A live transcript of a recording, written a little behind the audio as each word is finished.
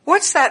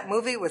What's that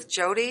movie with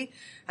Jodie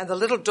and the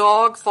little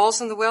dog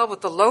falls in the well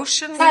with the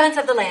lotion? Silence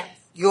of the Lambs.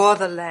 You're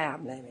the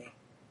lamb, Lemmy.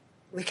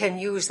 We can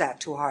use that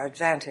to our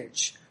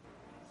advantage.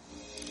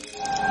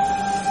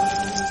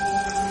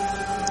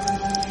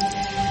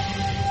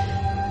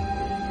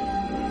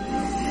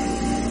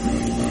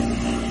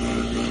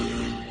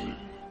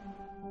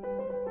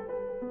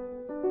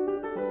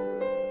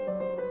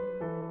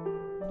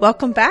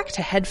 Welcome back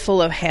to Head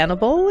Full of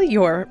Hannibal,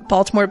 your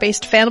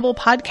Baltimore-based Fannibal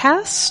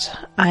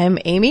podcast. I'm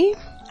Amy.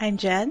 I'm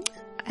Jen.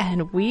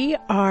 And we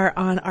are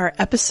on our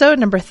episode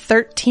number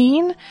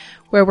 13,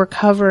 where we're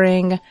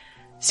covering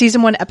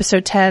Season 1,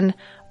 Episode 10,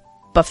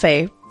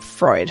 Buffet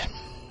Freud.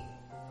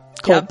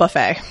 Cold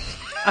buffet.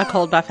 A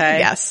cold buffet.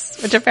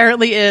 Yes, which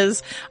apparently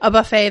is a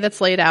buffet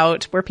that's laid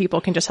out where people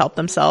can just help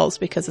themselves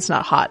because it's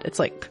not hot. It's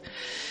like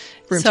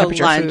room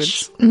temperature lunch.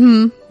 foods.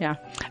 Mm-hmm.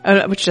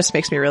 Yeah. Which just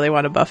makes me really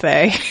want a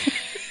buffet.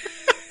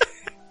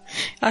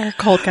 A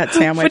cold cut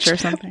sandwich or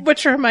something.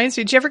 Which reminds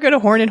me, did you ever go to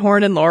Horn and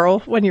Horn in Laurel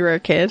when you were a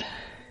kid?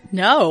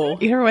 No.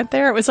 You ever went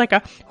there? It was like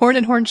a Horn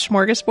and Horn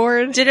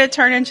smorgasbord. Did it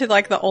turn into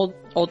like the old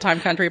time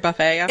country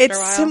buffet after a while?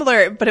 It's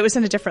similar, but it was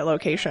in a different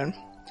location.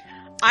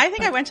 I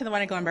think I went to the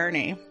one in Glen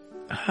Burnie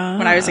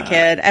when I was a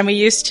kid, and we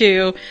used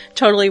to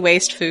totally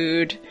waste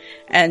food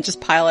and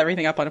just pile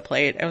everything up on a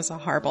plate. It was a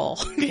horrible.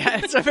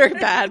 Yeah, it's a very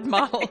bad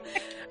model.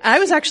 I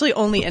was actually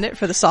only in it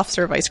for the soft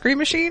serve ice cream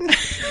machine.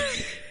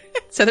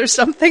 So there's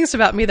some things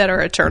about me that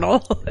are eternal.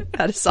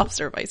 That is soft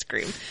serve ice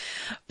cream.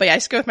 But yeah, I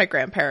used to go with my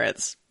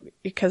grandparents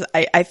because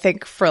I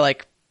think for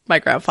like my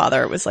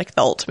grandfather, it was like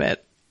the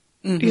ultimate.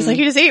 Mm-hmm. He's like,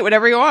 you just eat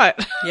whatever you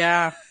want.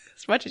 Yeah.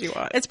 As much as you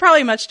want. It's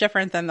probably much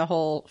different than the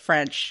whole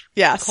French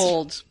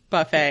cold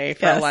buffet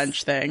for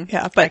lunch thing.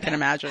 Yeah, but I can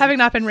imagine. Having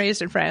not been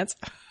raised in France,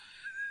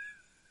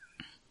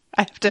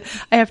 I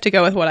have to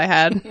go with what I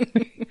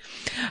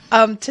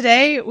had.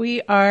 Today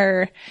we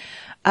are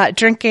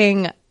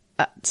drinking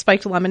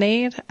spiked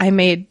lemonade. I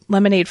made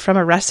lemonade from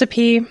a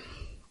recipe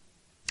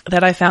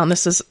that I found.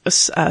 This is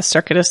a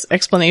circuitous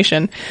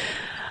explanation.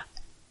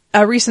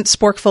 A recent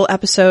Sporkful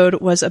episode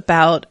was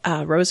about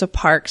Rosa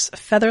Parks'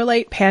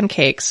 Featherlight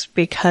pancakes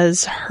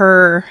because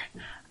her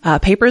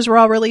papers were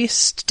all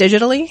released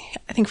digitally,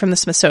 I think from the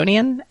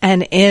Smithsonian.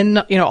 And in,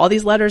 all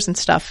these letters and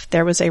stuff,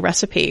 there was a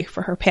recipe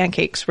for her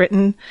pancakes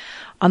written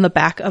on the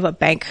back of a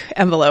bank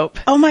envelope.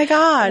 Oh my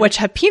God. Which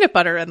had peanut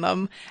butter in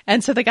them.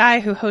 And so the guy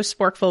who hosts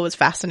Sporkful was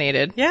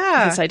fascinated with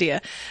this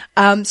idea.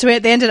 So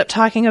they ended up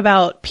talking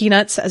about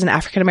peanuts as an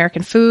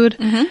African-American food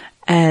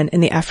and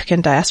in the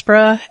African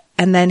diaspora.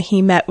 And then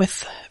he met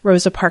with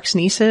Rosa Parks'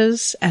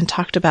 nieces and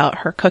talked about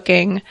her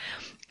cooking.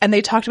 And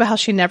they talked about how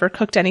she never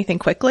cooked anything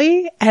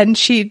quickly. And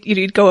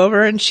you'd go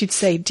over and she'd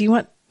say, do you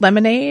want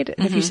lemonade?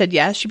 And if you said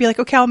yes, she'd be like,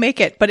 okay, I'll make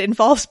it. But it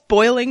involves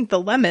boiling the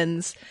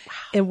lemons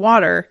in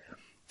water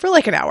for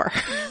like an hour.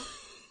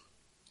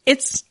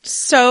 It's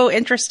so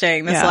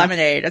interesting, this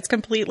lemonade. It's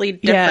completely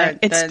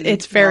different than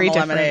it's very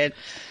normal different. Lemonade.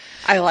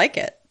 I like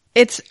it.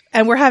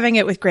 And we're having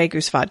it with Grey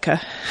Goose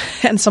vodka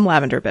and some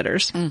lavender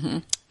bitters.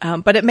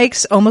 But it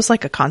makes almost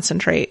like a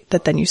concentrate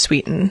that then you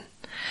sweeten.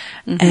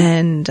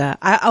 And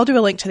I'll do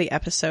a link to the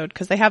episode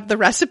because the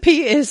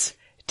recipe is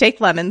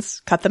take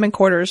lemons, cut them in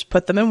quarters,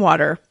 put them in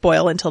water,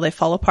 boil until they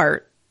fall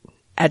apart,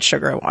 add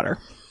sugar and water.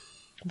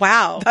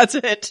 Wow. That's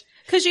it.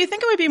 Because you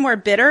think it would be more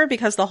bitter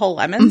because the whole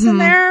lemon's in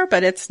there,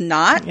 but it's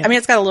not. Yeah. I mean,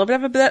 it's got a little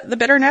bit of the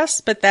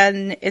bitterness, but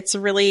then it's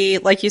really,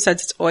 like you said,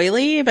 it's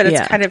oily, but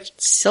it's kind of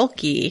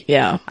silky.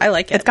 Yeah. I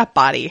like it. It's got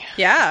body.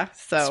 Yeah.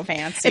 So it's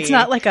fancy. It's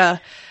not like a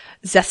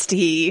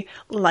zesty,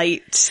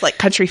 light, like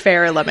country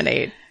fair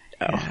lemonade.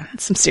 Oh,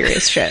 it's some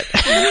serious shit.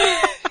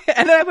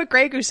 And then I put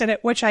Grey Goose in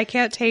it, which I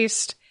can't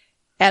taste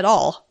at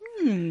all.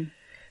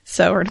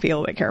 So we're going to be a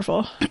little bit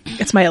careful.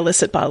 It's my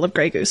illicit bottle of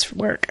Grey Goose from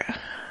work.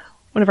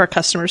 One of our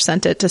customers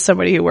sent it to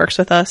somebody who works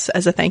with us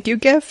as a thank you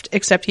gift,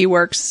 except he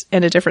works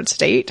in a different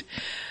state.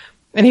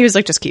 And he was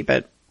like, just keep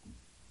it.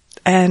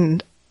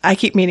 And I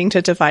keep meaning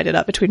to divide it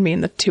up between me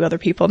and the two other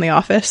people in the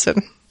office.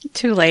 And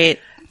Too late.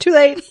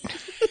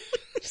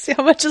 See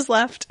how much is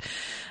left.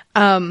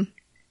 And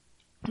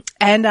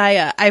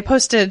I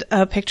posted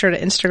a picture to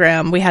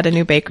Instagram. We had a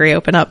new bakery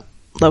open up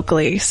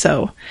locally.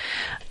 So,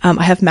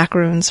 I have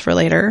macaroons for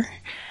later.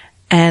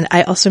 And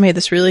I also made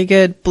this really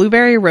good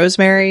blueberry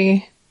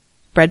rosemary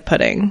bread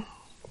pudding,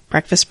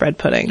 breakfast bread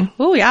pudding.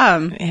 Ooh,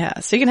 yum. Yeah.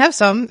 So you can have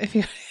some if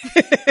you,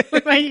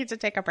 we might need to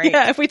take a break.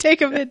 Yeah. If we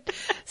take a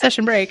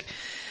mid-session break.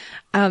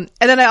 And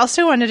then I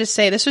also wanted to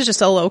say this was just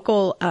a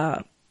local,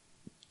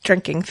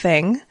 drinking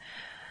thing.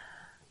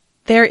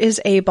 There is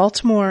a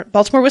Baltimore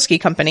Whiskey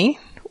Company,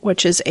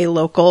 which is a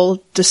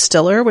local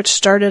distiller, which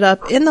started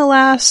up in the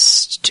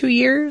last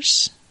year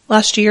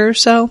or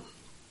so.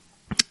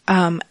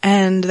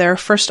 And their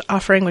first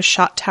offering was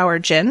Shot Tower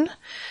Gin,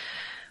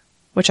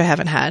 which I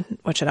haven't had,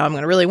 which I know I'm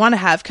going to really want to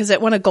have because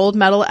it won a gold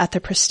medal at the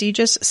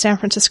prestigious San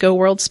Francisco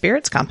World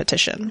Spirits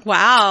Competition.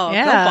 Wow.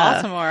 Yeah. Go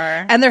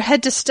Baltimore. And their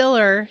head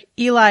distiller,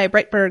 Eli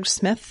Breitberg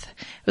Smith,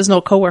 was an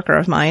old coworker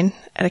of mine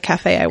at a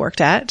cafe I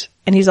worked at.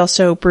 And he's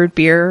also brewed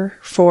beer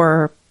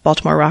for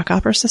Baltimore Rock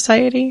Opera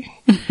Society.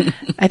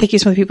 I think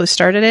he's one of the people who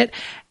started it.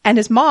 And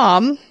his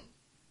mom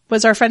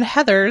was our friend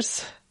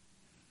Heather's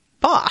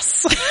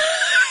boss.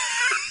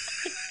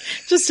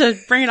 Just to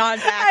bring it on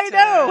back I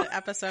know. to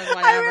episode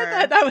whatever. I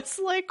read that. I was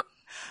like,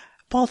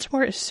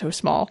 Baltimore is so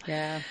small.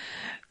 Yeah.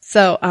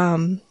 So,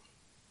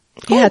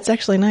 yeah, it's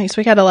actually nice.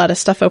 We got a lot of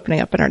stuff opening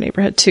up in our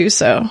neighborhood too,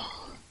 so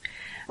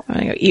I'm going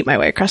to go eat my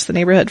way across the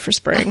neighborhood for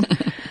spring.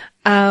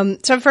 So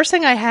the first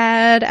thing I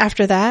had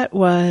after that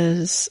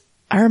was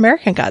our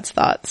American Gods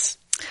thoughts.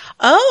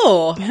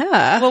 Oh.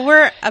 Yeah. Well,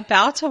 we're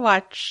about to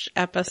watch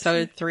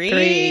episode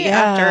 3 yeah.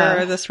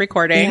 after this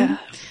recording. Yeah.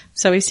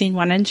 So we've seen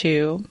 1 and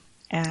 2.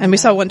 And we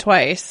saw one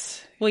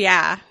twice. Well,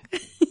 yeah.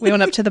 We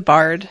went up to the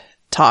Bard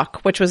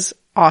talk, which was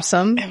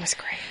awesome. It was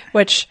great.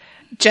 Which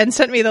Jen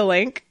sent me the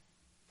link,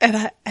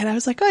 and I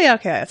was like, oh yeah,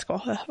 okay, that's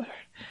cool.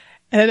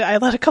 And I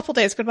let a couple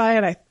days go by,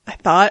 and I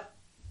thought,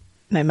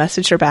 and I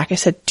messaged her back. I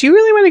said, do you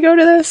really want to go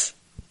to this?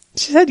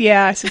 She said,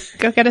 yeah. I said,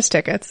 go get us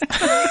tickets.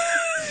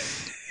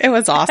 It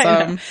was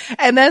awesome.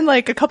 And then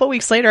like a couple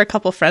weeks later, a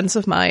couple friends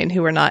of mine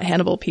who were not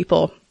Hannibal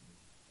people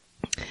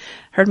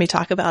heard me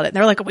talk about it. And they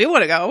were like, we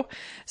want to go.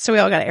 So we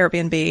all got an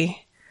Airbnb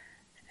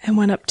and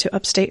went up to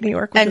upstate New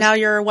York. And now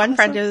your one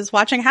friend is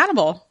watching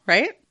Hannibal,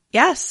 right?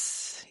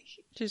 Yes.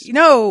 Just,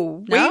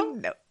 No.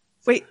 No?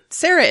 Wait,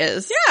 Sarah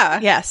is. Yeah.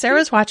 Yeah,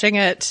 Sarah's watching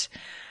it.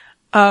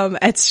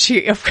 And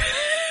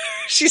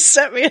she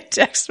sent me a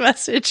text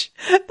message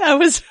that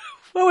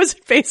was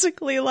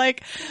basically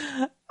like,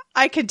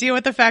 I can deal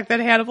with the fact that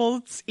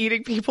Hannibal's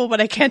eating people, but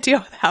I can't deal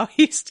with how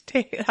he's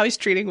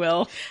treating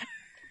Will.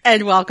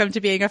 And welcome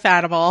to being a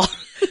Fannibal.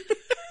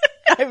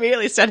 I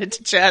immediately sent it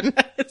to Jen.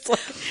 It's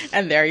like,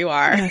 and there you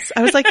are. Yes.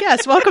 I was like,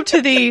 yes, welcome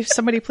to the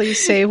somebody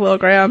please save Will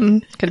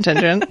Graham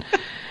contingent.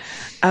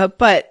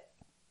 But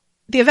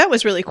the event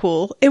was really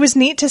cool. It was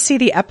neat to see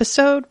the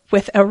episode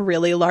with a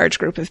really large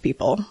group of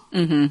people.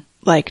 Mm-hmm.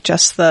 Like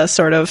just the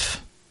sort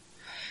of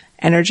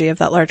energy of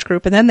that large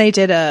group. And then they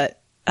did a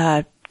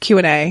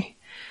Q&A.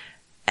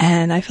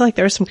 And I feel like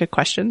there were some good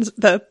questions.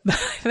 I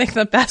think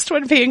the best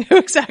one being, who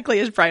exactly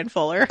is Brian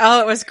Fuller?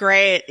 Oh, it was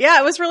great. Yeah,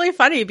 it was really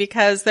funny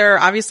because there are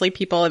obviously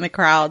people in the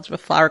crowds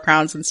with flower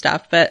crowns and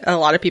stuff, but a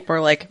lot of people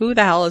are like, who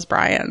the hell is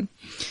Brian?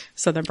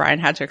 So then Brian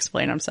had to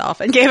explain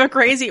himself and gave a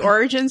crazy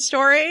origin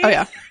story. Oh,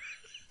 yeah.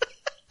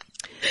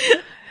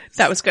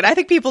 That was good. I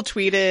think people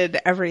tweeted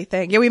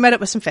everything. Yeah, we met up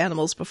with some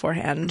Fanimals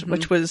beforehand,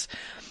 which was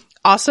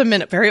awesome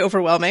and very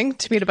overwhelming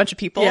to meet a bunch of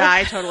people. Yeah,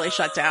 I totally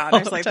shut down. I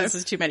was like, this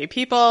is too many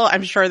people.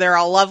 I'm sure they're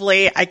all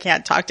lovely. I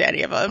can't talk to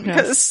any of them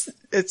because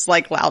it's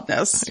like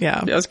loudness.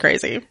 Yeah. It was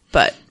crazy.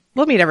 But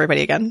we'll meet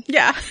everybody again.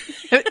 Yeah.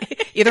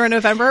 Either in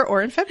November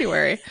or in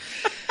February.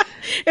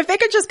 If they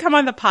could just come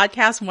on the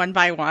podcast one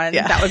by one,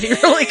 that would be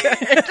really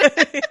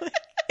good.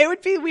 It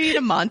would be, we need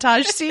a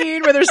montage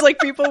scene where there's like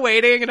people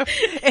waiting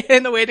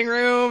in the waiting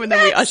room and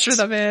then we usher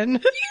them in.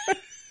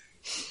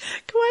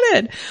 Come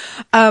on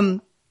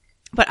in.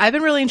 But I've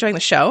been really enjoying the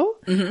show.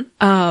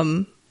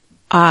 Mm-hmm.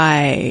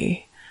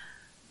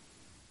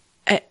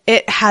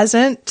 It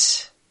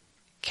hasn't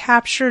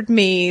captured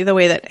me the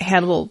way that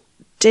Hannibal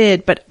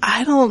did, but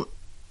I don't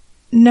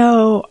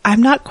know.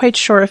 I'm not quite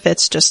sure if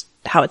it's just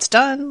how it's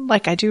done.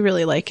 Like, I do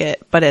really like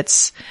it, but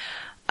it's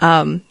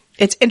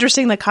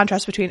interesting the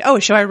contrast between,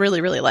 a show I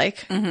really, really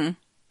like and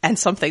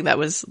something that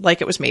was like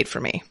it was made for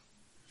me.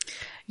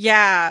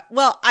 Yeah.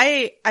 Well,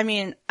 I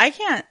mean, I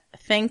can't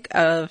think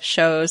of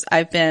shows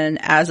I've been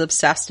as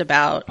obsessed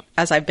about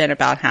as I've been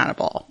about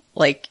Hannibal,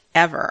 like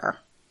ever.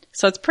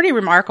 So it's pretty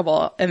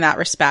remarkable in that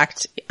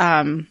respect.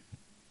 I've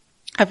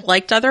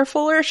liked other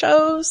Fuller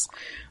shows,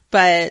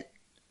 but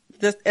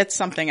it's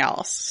something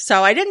else.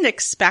 So I didn't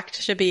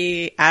expect to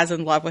be as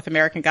in love with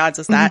American Gods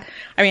as that.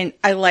 I mean,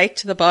 I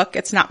liked the book.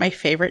 It's not my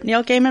favorite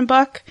Neil Gaiman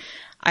book.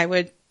 I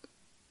would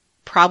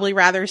probably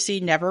rather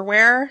see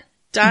Neverwhere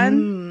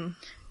done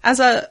as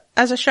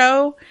a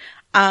show.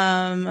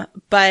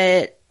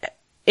 But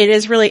it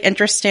is really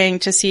interesting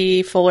to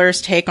see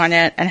Fuller's take on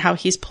it and how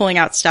he's pulling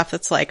out stuff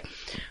that's like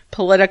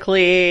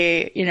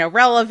politically,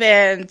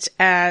 relevant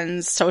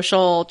and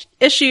social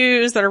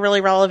issues that are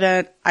really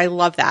relevant. I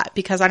love that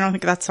because I don't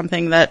think that's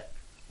something that,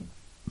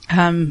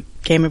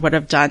 Gaiman would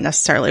have done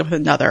necessarily with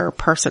another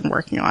person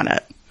working on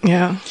it.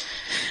 Yeah.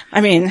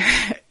 I mean,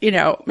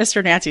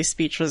 Mr. Nancy's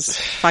speech was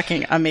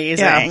fucking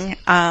amazing.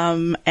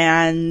 Yeah.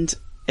 And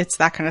it's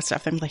that kind of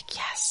stuff. I'm like,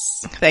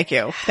 yes. Thank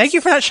you. Yes. Thank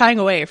you for not shying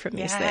away from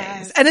these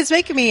things. And it's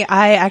making me,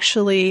 I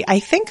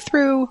think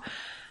through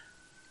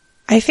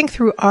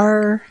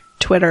our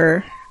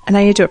Twitter, and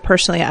I need to do it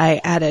personally, I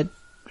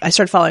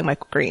started following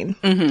Michael Green.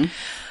 Mm-hmm.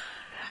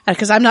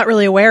 Because I'm not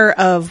really aware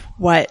of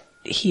what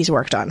he's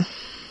worked on.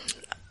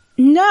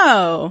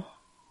 No.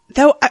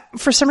 Though,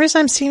 for some reason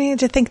I'm seeming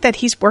to think that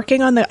he's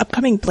working on the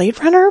upcoming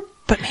Blade Runner,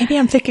 but maybe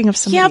I'm thinking of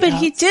something else. Yeah, but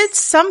he did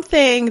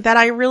something that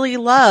I really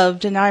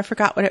loved, and now I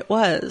forgot what it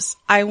was.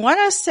 I want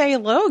to say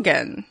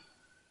Logan.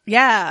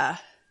 Yeah.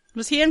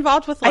 Was he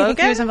involved with Logan? I think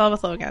he was involved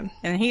with Logan.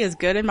 And he is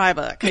good in my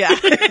book. Yeah.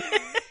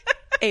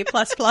 A++,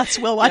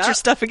 we'll watch your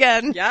stuff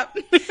again. Yep.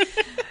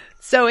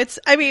 So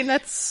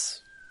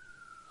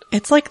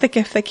it's like the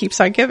gift that keeps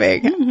on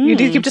giving. You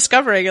do keep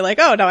discovering. You're like,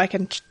 oh, now I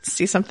can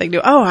see something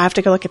new. Oh, I have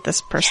to go look at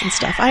this person's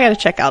stuff. I got to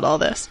check out all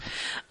this.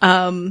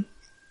 But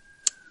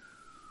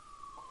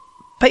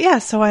yeah,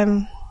 so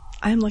I'm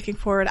looking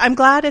forward. I'm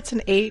glad it's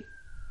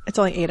it's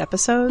only 8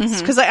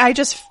 episodes. Cause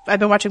I've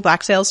been watching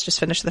Black Sails, just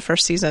finished the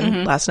first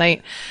season last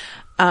night.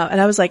 And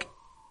I was like,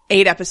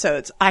 8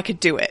 episodes. I could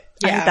do it.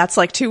 Yeah. That's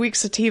like 2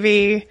 weeks of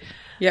TV.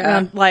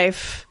 Yeah.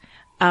 Life.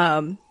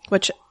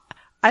 Which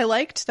I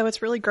liked, though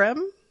it's really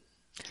grim.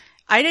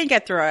 I didn't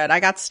get through it. I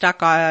got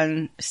stuck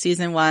on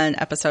season 1,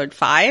 episode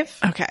 5.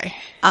 Okay.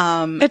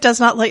 It does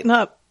not lighten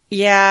up.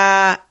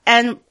 Yeah.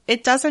 And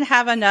it doesn't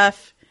have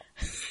enough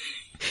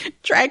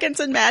dragons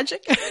and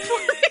magic for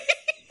me.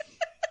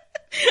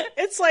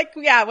 It's like,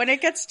 yeah, when it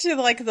gets to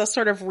like the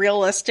sort of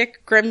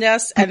realistic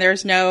grimness and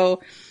there's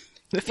no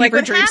The fever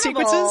with dream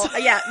Hannibal,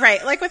 sequences. Yeah,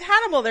 right. Like with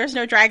Hannibal, there's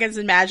no dragons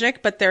and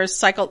magic, but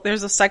there's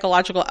a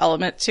psychological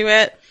element to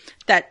it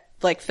that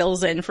like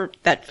fills in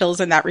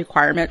that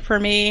requirement for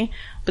me.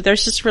 But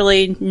there's just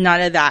really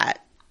none of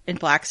that in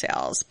Black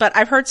Sails. But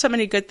I've heard so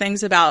many good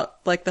things about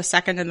like the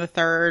 2nd and the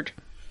 3rd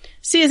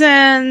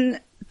season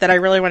that I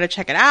really want to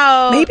check it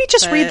out. Maybe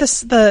just read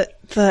the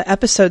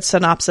episode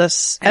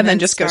synopsis and then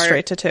just go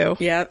straight to 2.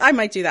 Yeah, I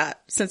might do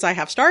that since I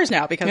have stars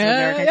now because of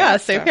American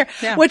Gods. Same here.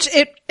 Yeah. Which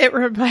it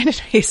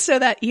reminded me. So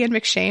that Ian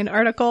McShane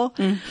article,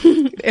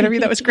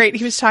 interview that was great.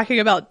 He was talking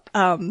about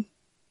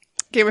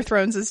Game of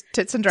Thrones is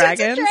Tits and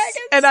Dragons.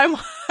 And I'm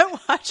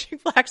watching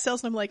Black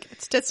Sails and I'm like,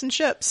 it's tits and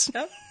ships.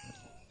 Yep.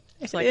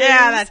 It's like,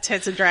 yeah, that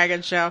Tits and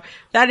Dragons show.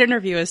 That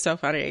interview is so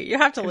funny. You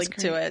have to link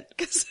to it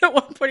because at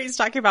one point he's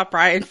talking about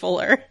Brian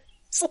Fuller.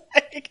 It's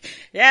like,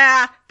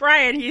 yeah,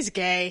 Brian, he's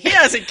gay. He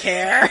doesn't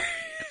care.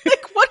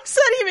 Like, what does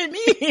that even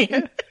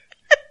mean?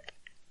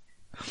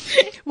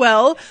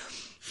 Well,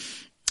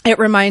 it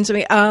reminds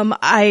me,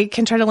 I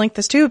can try to link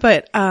this too,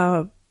 but,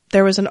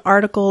 there was an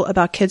article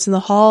about Kids in the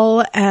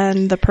Hall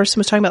and the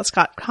person was talking about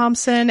Scott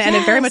Thompson and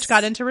it very much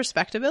got into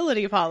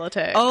respectability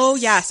politics. Oh,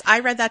 yes. I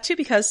read that too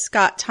because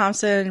Scott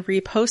Thompson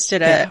reposted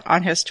it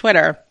on his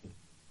Twitter.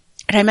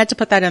 And I meant to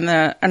put that in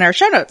our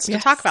show notes to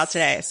talk about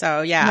today.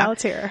 So yeah. Now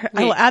it's here.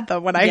 I will add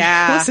them when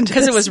I listen to this.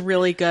 Because it was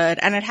really good.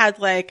 And it had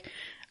like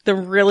the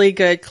really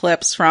good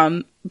clips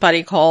from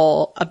Buddy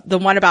Cole, the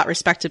one about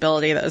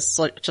respectability that was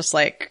like, just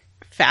like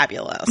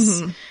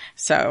fabulous.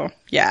 So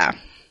yeah.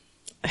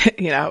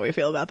 You know how we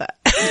feel about that.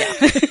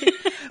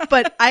 Yeah.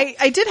 But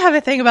I did have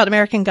a thing about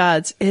American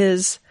Gods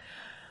is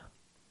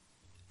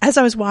as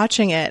I was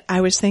watching it,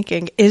 I was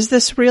thinking, is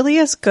this really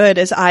as good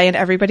as I and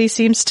everybody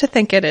seems to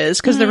think it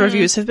is? Because the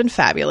reviews have been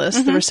fabulous.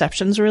 The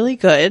reception's really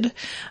good.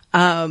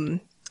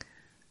 It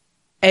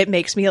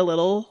makes me a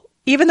little,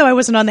 even though I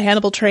wasn't on the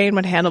Hannibal train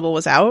when Hannibal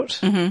was out,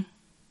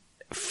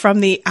 from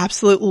the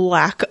absolute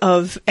lack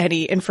of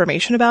any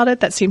information about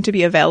it that seemed to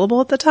be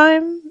available at the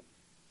time,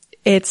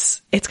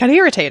 it's kind of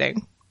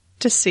irritating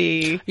to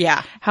see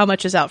how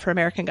much is out for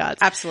American Gods.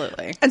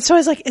 Absolutely. And so I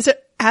was like, is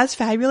it as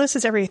fabulous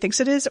as everybody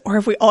thinks it is? Or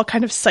have we all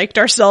kind of psyched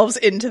ourselves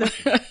into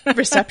the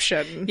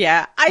reception?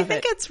 Yeah. I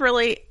think it's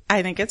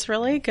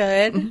really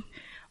good,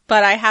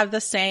 but I have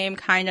the same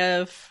kind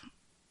of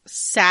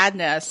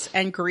sadness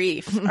and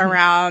grief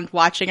around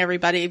watching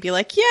everybody be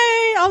like,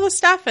 yay, all the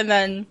stuff. And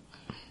then,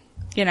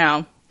 you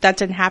know, that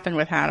didn't happen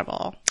with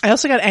Hannibal. I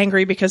also got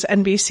angry because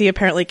NBC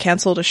apparently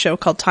canceled a show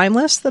called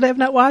Timeless that I have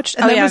not watched.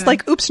 And then was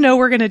like, oops, no,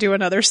 we're going to do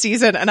another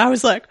season. And I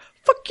was like,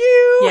 fuck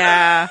you.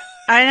 Yeah,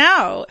 I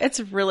know. It's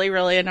really,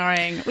 really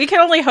annoying. We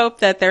can only hope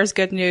that there's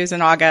good news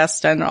in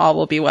August and all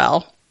will be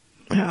well.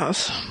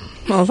 Yes.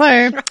 Well,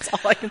 there. That's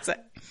all I can say.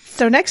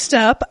 So next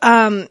up,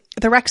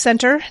 the Rec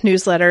Center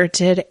newsletter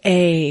did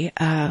a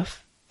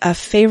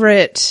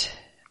favorite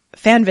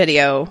fan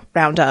video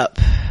roundup.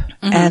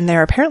 And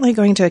they're apparently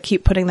going to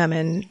keep putting them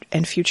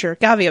in future.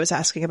 Gavia was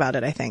asking about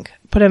it, I think.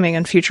 Put them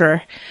in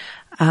future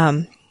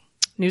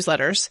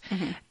newsletters.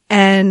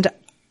 And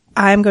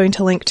I'm going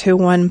to link to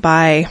one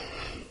by,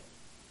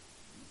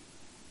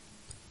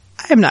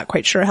 I'm not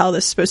quite sure how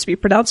this is supposed to be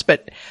pronounced,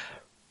 but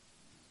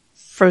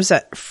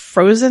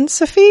Frozen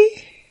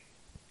Sophie?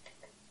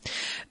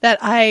 That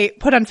I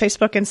put on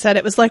Facebook and said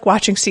it was like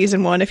watching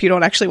season 1 if you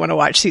don't actually want to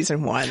watch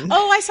season 1.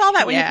 Oh, I saw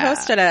that when you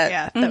posted it.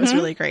 Yeah, that was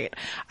really great.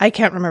 I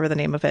can't remember the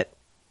name of it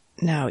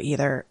now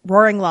either.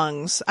 Roaring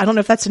Lungs. I don't know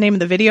if that's the name of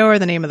the video or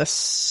the name of the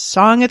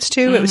song it's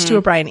to. It was to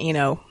a Brian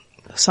Eno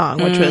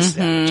song, which was,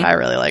 which I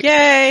really liked.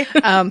 Yay!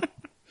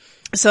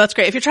 So that's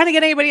great. If you're trying to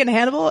get anybody in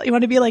Hannibal, you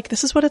want to be like,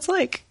 this is what it's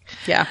like.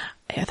 Yeah.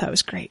 I thought it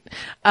was great.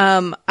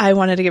 I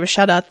wanted to give a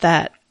shout out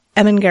that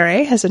Emin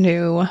Garay has a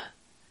new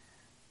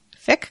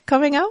fic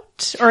coming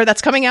out, or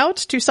that's coming out,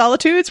 Two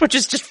Solitudes, which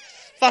is just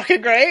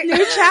fucking great.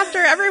 New chapter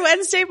every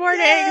Wednesday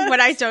morning when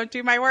I don't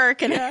do my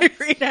work and I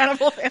read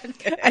Hannibal.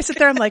 I sit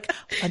there, I'm like,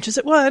 lunch is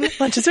at 1.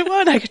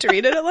 I get to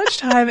read it at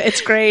lunchtime.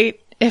 It's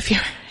great. If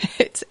you're,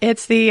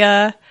 it's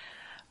the,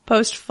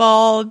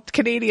 post-fall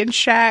Canadian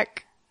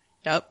shack.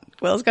 Yep.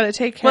 Will's got to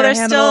take care of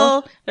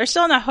Hannibal. They're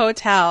still in a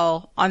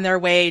hotel on their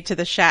way to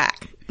the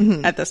shack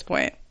at this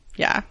point.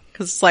 Yeah.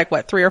 Because it's like,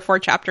 what, 3 or 4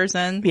 chapters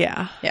in?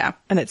 Yeah. Yeah.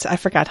 And I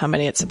forgot how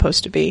many it's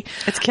supposed to be.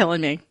 It's killing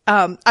me.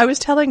 I was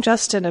telling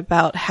Justin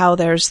about how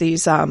there's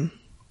these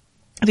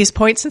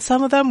points in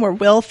some of them where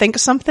Will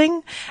thinks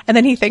something and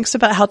then he thinks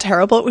about how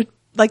terrible it would,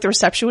 like the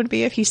reception would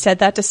be if he said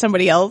that to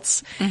somebody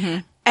else. Mm-hmm.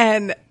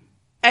 And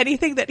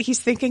anything that he's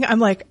thinking, I'm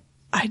like,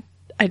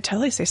 I'd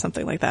totally say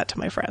something like that to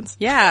my friends.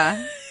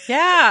 Yeah.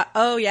 Yeah.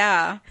 Oh,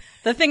 yeah.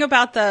 The thing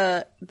about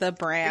the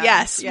brand.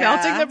 Yes. Yeah.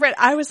 Melting the brand.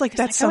 I was like,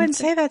 that's I something. wouldn't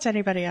say that to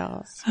anybody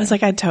else. I was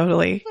like, I'd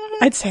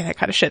say that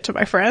kind of shit to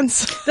my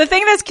friends. The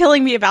thing that's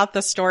killing me about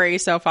the story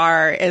so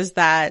far is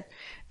that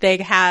they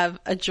have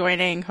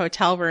adjoining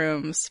hotel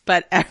rooms,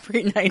 but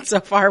every night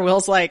so far,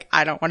 Will's like,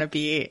 I don't want to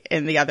be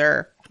in the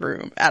other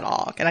room at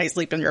all. Can I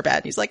sleep in your bed?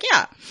 And he's like,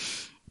 yeah.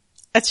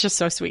 It's just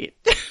so sweet.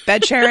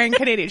 Bed sharing,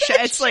 Canadian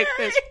shit. It's like,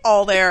 it's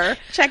all there.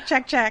 Check,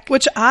 check, check.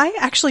 Which I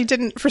actually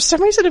didn't, for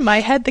some reason in my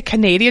head, the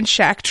Canadian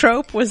shack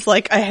trope was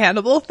like a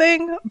Hannibal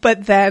thing,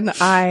 but then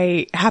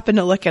I happened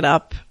to look it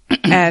up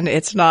and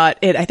it's not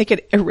it. I think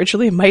it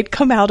originally might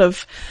come out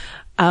of,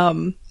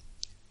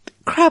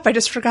 crap, I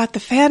just forgot the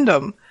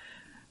fandom.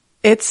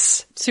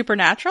 It's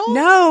Supernatural?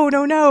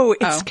 No.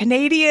 It's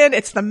Canadian.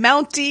 It's the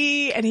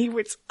Mountie, and he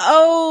was.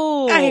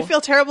 Oh, I feel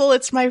terrible.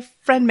 It's my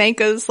friend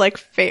Manka's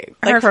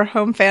her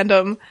home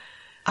fandom.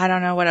 I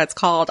don't know what it's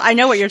called. I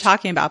know what you're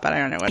talking about, but I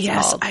don't know what it's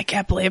yes, called. I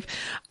can't believe.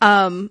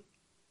 And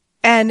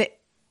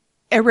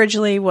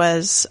originally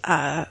was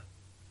come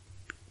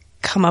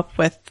up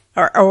with,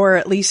 or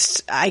at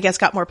least I guess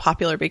got more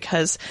popular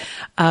because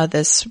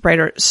this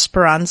writer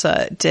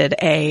Speranza did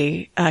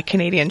a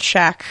Canadian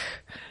shack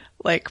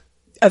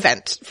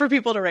event for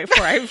people to write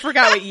for. I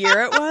forgot what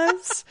year it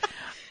was.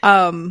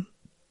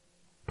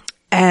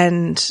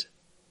 And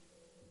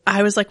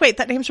I was like, wait,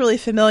 that name's really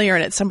familiar.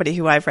 And it's somebody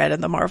who I've read in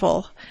the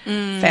Marvel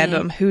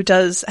fandom who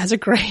has a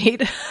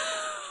great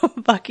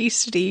Bucky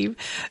Steve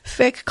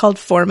fic called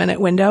 4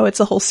 Minute Window. It's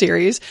a whole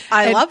series.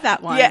 I love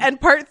that one. Yeah.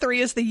 And part 3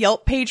 is the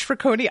Yelp page for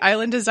Coney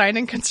Island Design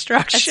and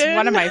Construction. It's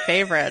one of my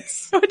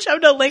favorites. Which I'm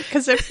going to link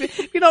because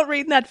if you don't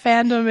read that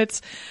fandom,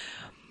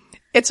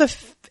 it's a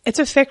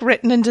fic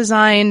written and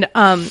designed.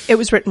 It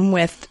was written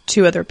with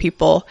 2 other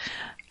people,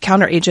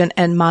 Counter Agent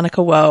and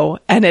Monica Woe,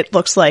 and it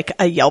looks like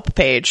a Yelp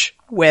page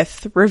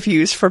with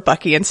reviews for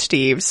Bucky and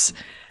Steve's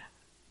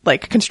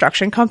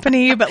construction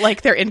company, but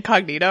they're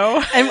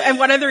incognito. And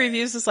one of the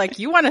reviews is like,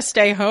 you want to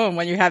stay home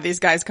when you have these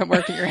guys come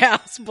work at your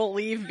house.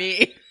 Believe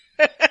me.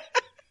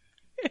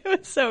 It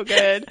was so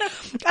good.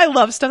 I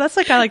love stuff. That's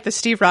I like the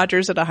Steve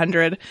Rogers at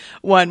 100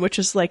 one, which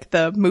is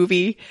the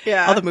movie.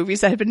 Yeah. All the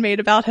movies that have been made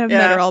about him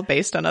that are all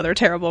based on other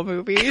terrible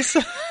movies.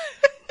 I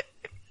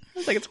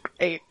was like, it's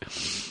great.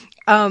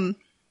 In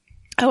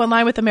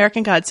line with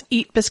American Gods,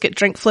 Eat, Biscuit,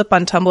 Drink, Flip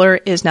on Tumblr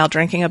is now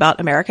drinking about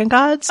American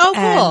Gods. Oh,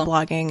 cool. And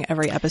blogging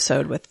every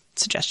episode with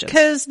suggestions.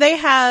 Because they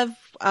have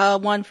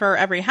one for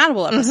every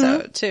Hannibal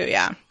episode, too,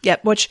 yeah.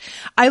 Yep, which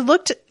I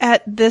looked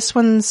at this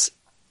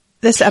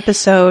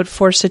episode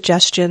for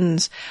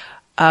suggestions,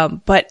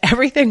 but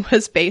everything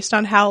was based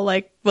on how,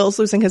 Will's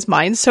losing his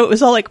mind. So it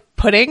was all,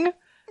 pudding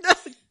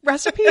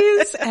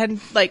recipes and,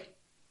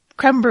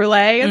 creme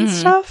brulee and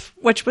stuff,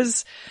 which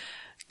was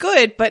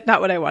good, but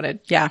not what I wanted.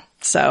 Yeah.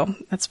 So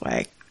that's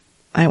why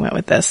I went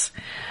with this.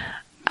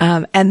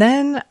 And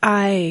then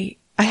I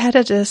had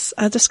a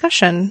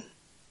discussion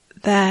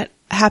that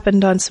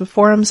happened on some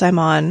forums I'm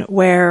on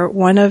where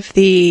one of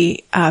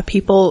the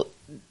people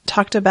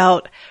talked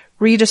about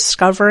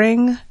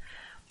rediscovering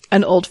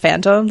an old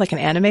fandom, like an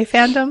anime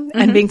fandom,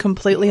 and being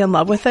completely in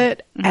love with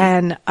it.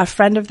 And a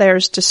friend of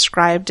theirs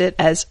described it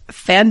as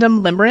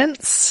fandom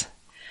limerence.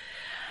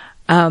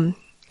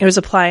 It was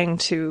applied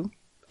to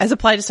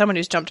someone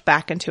who's jumped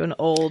back into an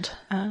old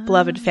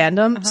beloved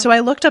fandom. So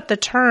I looked up the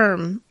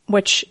term,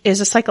 which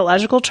is a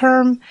psychological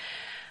term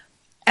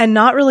and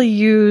not really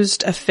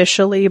used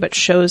officially, but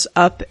shows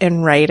up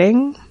in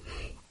writing.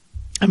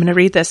 I'm going to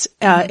read this.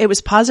 It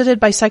was posited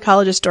by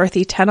psychologist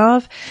Dorothy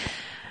Tenov,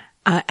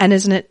 and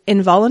is an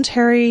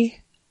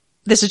involuntary,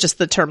 this is just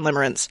the term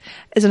limerence,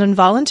 is an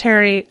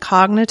involuntary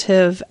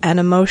cognitive and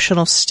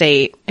emotional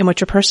state in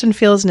which a person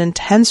feels an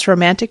intense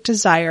romantic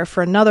desire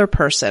for another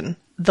person,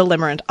 the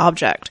limerent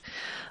object.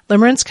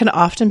 Limerence can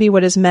often be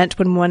what is meant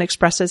when one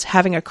expresses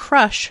having a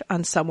crush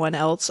on someone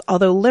else,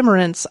 although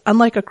limerence,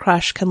 unlike a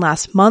crush, can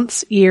last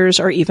months, years,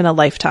 or even a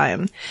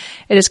lifetime.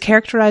 It is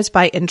characterized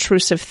by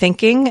intrusive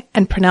thinking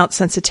and pronounced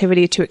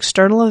sensitivity to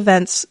external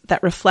events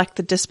that reflect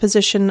the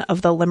disposition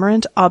of the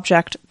limerent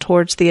object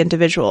towards the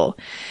individual.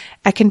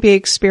 It can be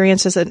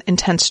experienced as an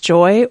intense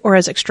joy or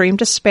as extreme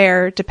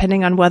despair,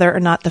 depending on whether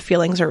or not the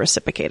feelings are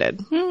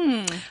reciprocated.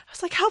 I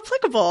was like, how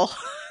applicable.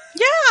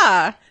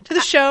 Yeah. To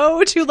the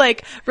show, to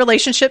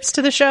relationships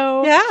to the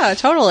show. Yeah,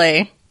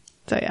 totally.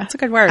 So yeah. It's a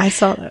good word. I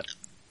saw that.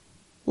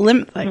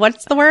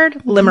 What's the word?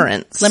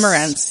 Limerence.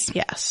 Limerence.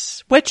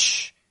 Yes.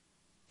 Which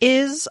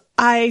is,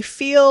 I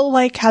feel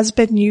has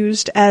been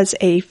used as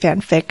a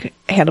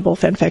Hannibal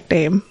fanfic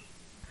name.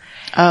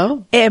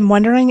 Oh. I'm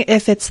wondering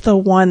if it's the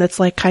one that's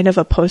kind of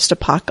a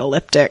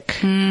post-apocalyptic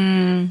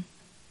one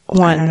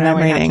that I'm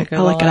reading.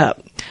 I'll look it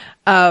up.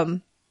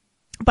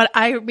 But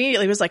I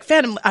immediately was like,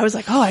 Phantom, I was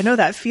like, oh, I know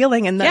that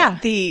feeling. And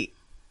the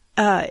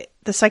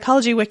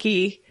Psychology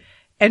Wiki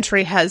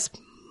entry has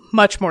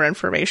much more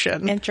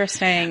information.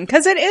 Interesting.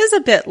 Because it is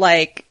a bit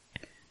like,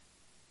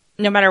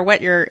 no matter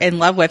what you're in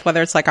love with,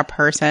 whether it's like a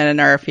person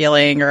or a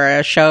feeling or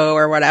a show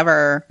or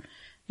whatever,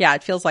 yeah,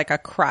 it feels like a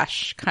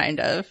crush kind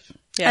of.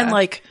 Yeah. And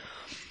like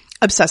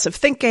obsessive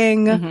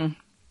thinking,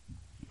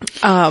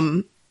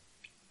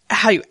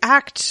 how you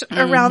act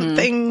around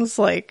things.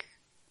 Like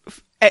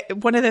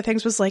one of the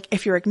things was like,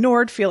 if you're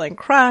ignored, feeling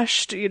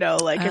crushed, you know,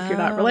 like if you're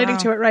not relating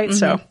to it right.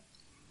 So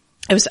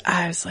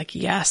I was like,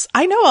 yes,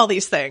 I know all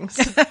these things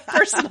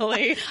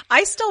personally.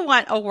 I still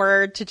want a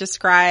word to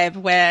describe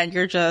when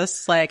you're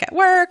just like at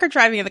work or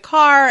driving in the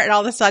car and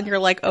all of a sudden you're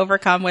like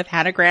overcome with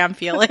anagram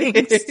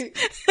feelings.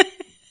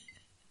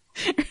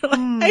 You're like,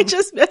 I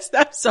just miss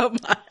them so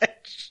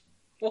much.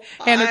 Why?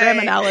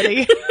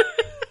 Anagraminality.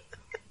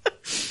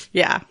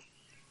 Yeah.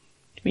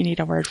 We need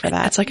a word for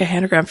that. It's like a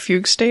anagram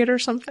fugue state or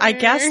something. I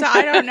guess so.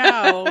 I don't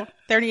know.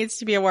 There needs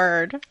to be a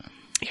word.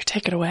 You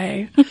take it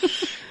away.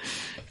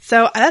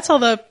 So that's all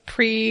the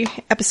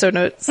pre-episode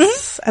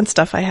notes and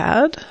stuff I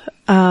had.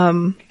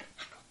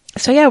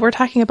 So yeah, we're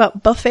talking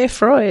about Buffet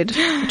Freud,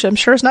 which I'm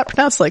sure is not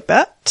pronounced like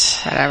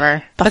that.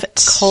 Whatever. Buffett.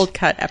 The cold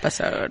cut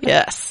episode.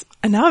 Yes.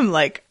 And now I'm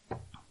like,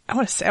 I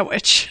want a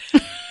sandwich.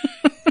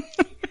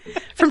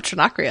 From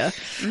Trinacria.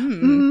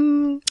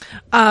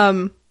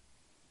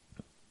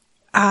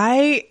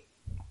 I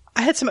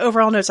had some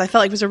overall notes. I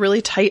felt like it was a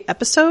really tight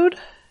episode.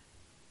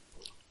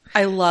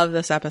 I love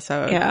this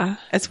episode. Yeah.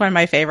 It's one of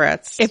my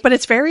favorites. But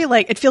it's very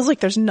like, it feels like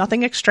there's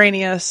nothing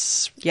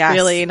extraneous. Yes.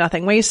 Really,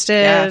 nothing wasted.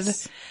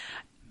 Yes.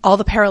 All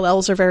the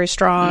parallels are very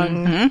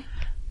strong.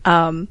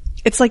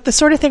 It's like the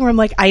sort of thing where I'm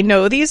like, I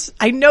know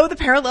the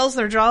parallels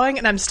they're drawing,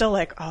 and I'm still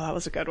like, oh, that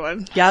was a good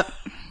one. Yep.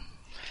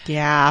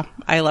 Yeah.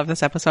 I love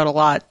this episode a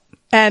lot.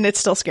 And it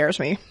still scares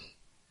me.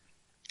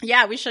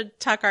 Yeah, we should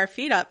tuck our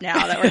feet up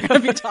now that we're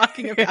going to be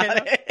talking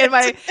about it.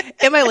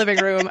 in my living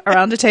room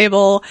around a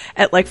table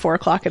at like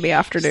 4:00 in the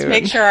afternoon. Just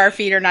make sure our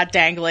feet are not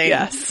dangling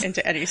Yes.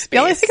 into any space. The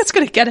only thing that's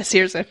going to get us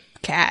here is a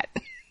cat.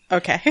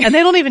 Okay. And they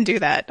don't even do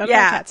that. None of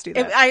our cats do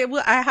that.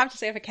 I have to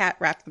say, if a cat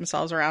wrapped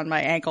themselves around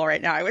my ankle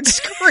right now, I would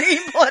scream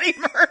bloody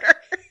murder.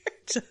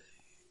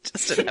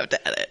 Just didn't have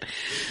to edit.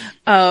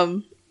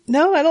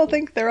 No, I don't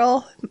think they're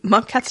all.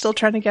 Mom cat's still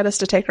trying to get us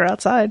to take her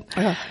outside.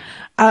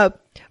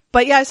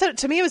 But yeah, so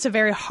to me, it was a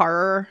very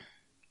horror.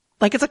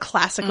 Like it's a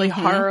classically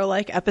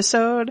horror-like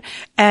episode.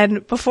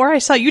 And before I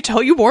saw you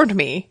warned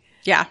me.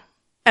 Yeah.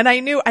 And I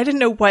didn't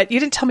know you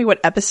didn't tell me what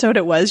episode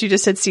it was. You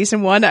just said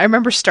season 1. I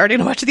remember starting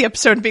to watch the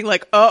episode and being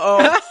like,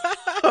 oh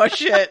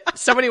shit.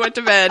 Somebody went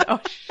to bed. Oh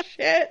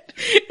shit.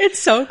 It's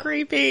so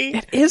creepy.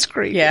 It is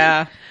creepy.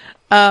 Yeah.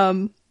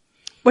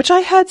 Which I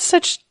had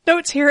such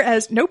notes here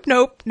as nope.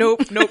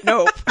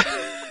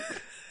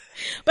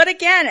 But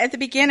again, at the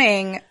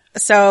beginning,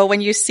 so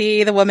when you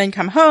see the woman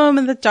come home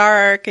in the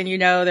dark and you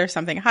know there's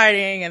something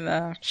hiding in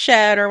the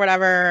shed or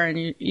whatever,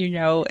 and you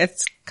know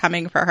it's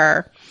coming for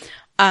her,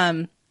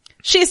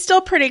 she's still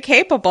pretty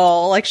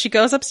capable. Like she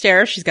goes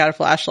upstairs, she's got a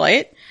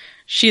flashlight.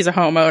 She's a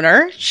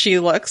homeowner. She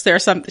looks,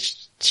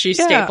 she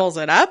staples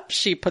it up.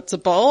 She puts a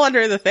bowl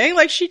under the thing.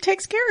 Like she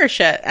takes care of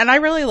shit. And I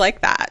really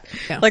like that.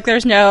 Yeah. Like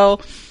there's no,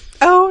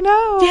 oh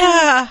no.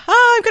 Yeah.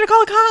 Oh, I'm going to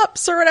call the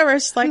cops or whatever.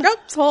 It's like, nope,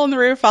 it's a hole in the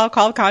roof. I'll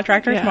call the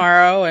contractor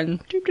tomorrow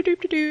and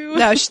doop.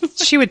 No,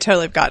 she would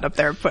totally have gotten up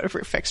there and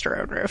fixed her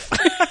own roof.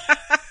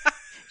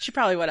 She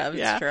probably would have.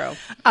 Yeah. It's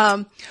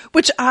true.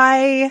 Which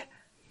I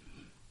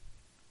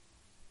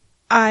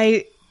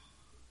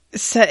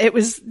said it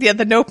was,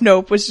 the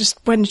nope was just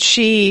when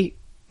she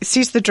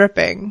sees the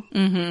dripping.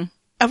 Mm-hmm.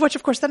 Of which,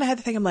 of course, then I had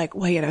to think, I'm like,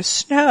 well,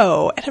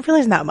 snow. And it really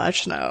isn't that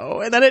much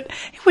snow. And then it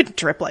wouldn't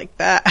drip like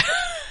that.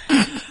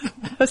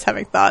 I was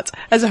having thoughts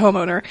as a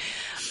homeowner.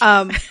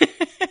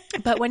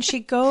 But when she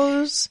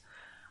goes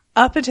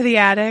up into the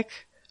attic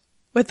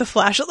with the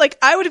flashlight, like,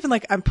 I would have been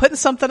like, I'm putting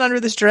something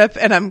under this drip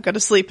and I'm going to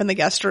sleep in the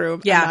guest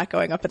room. Yeah. I'm not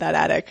going up in that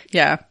attic.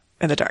 Yeah.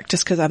 In the dark,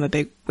 just because I'm a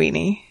big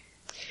weenie.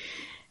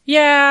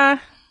 Yeah.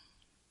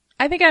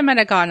 I think I might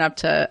have gone up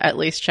to at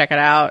least check it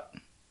out.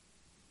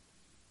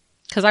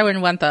 Because I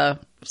wouldn't want the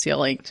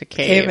ceiling to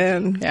cave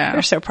in. Yeah.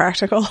 They're so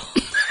practical.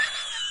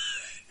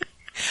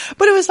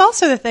 But it was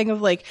also the thing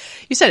of like,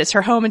 you said it's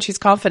her home and she's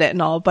confident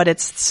and all, but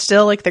it's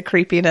still like the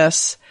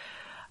creepiness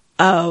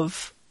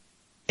of,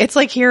 it's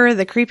like here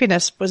the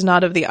creepiness was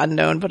not of the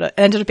unknown, but it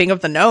ended up being of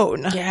the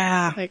known.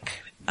 Yeah.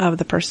 Like,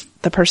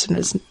 the person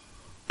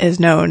is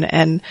known.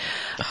 And,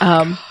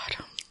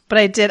 but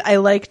I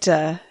liked,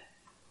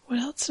 what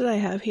else did I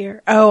have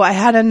here? Oh, I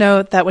had a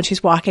note that when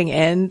she's walking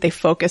in, they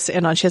focus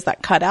in on, she has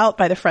that cutout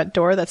by the front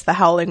door. That's the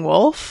howling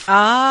wolf.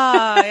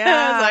 Ah,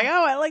 yeah. I was like,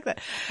 oh, I like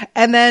that.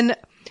 And then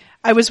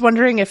I was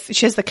wondering if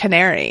she has the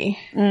canary,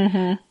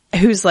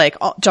 who's like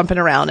all jumping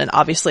around and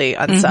obviously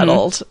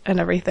unsettled and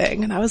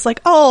everything. And I was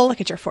like, oh,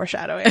 look at your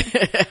foreshadowing.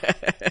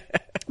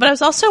 But I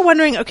was also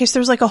wondering, okay, so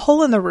there's like a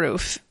hole in the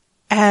roof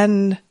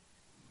and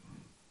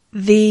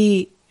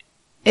I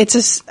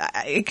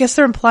guess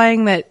they're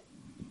implying that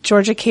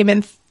Georgia came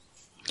in,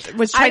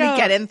 was trying to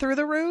get in through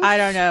the roof? I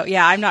don't know.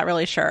 Yeah, I'm not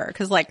really sure.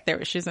 Because, like,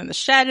 she was in the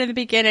shed in the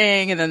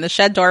beginning, and then the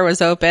shed door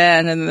was open,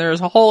 and then there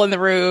was a hole in the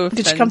roof.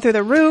 Did she come through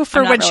the roof?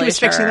 Or when she was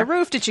fixing the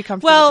roof, did she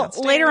come through the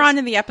downstairs? Later on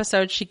in the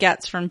episode, she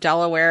gets from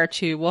Delaware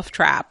to Wolf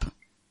Trap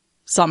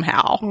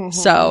somehow. Mm-hmm.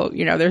 So,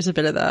 there's a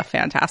bit of the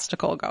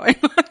fantastical going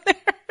on there.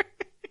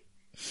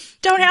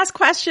 Don't ask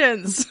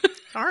questions.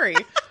 Sorry.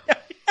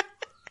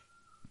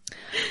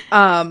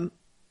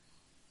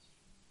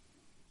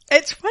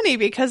 It's funny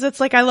because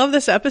it's like, I love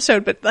this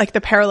episode, but like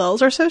the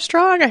parallels are so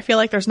strong. I feel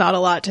like there's not a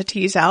lot to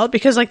tease out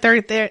because like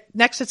they're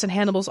next it's in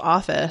Hannibal's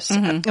office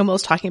and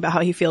Will's talking about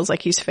how he feels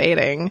like he's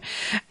fading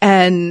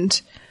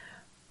and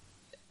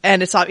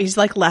he's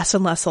like less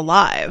and less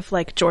alive.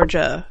 Like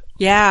Georgia.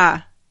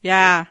 Yeah.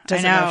 Yeah.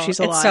 Doesn't know if she's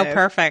alive. It's so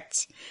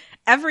perfect.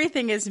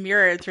 Everything is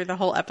mirrored through the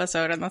whole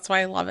episode, and that's why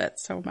I love it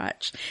so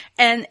much.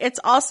 And it's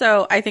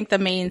also, I think the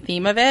main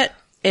theme of it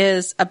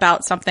is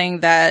about something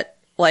that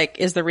like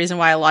is the reason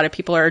why a lot of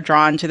people are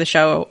drawn to the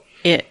show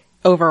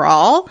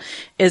overall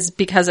is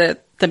because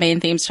the main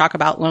themes talk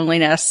about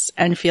loneliness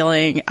and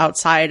feeling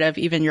outside of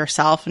even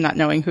yourself and not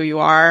knowing who you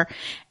are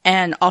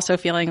and also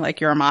feeling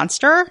like you're a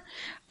monster,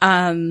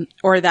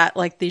 or that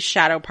like these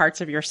shadow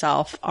parts of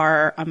yourself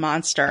are a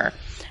monster.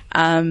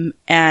 And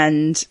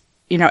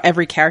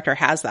every character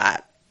has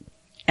that.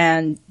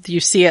 And you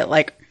see it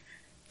like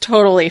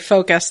totally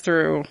focused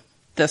through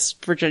this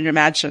Virginia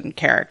Madsen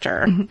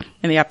character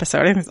in the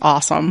episode. I think it's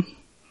awesome.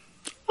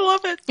 I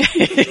love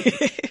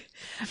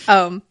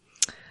it.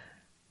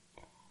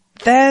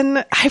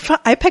 Then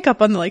I pick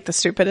up on like the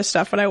stupidest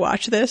stuff when I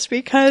watch this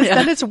because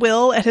then it's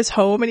Will at his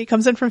home and he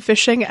comes in from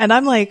fishing and I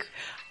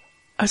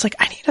was like,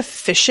 I need a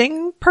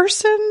fishing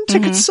person to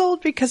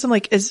consult because I'm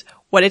like,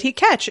 what did he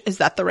catch? Is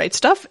that the right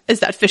stuff?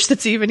 Is that fish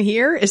that's even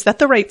here? Is that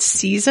the right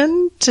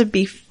season to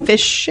be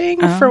fishing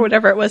for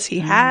whatever it was he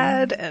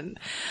had? And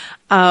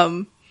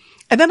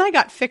then I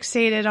got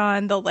fixated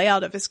on the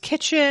layout of his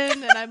kitchen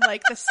and I'm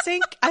like, the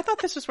sink, I thought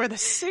this was where the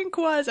sink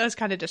was. I was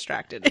kind of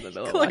distracted in the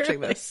middle of watching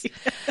this.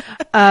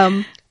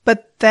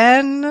 But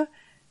then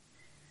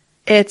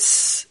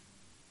this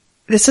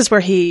is where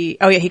he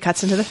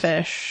cuts into the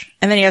fish.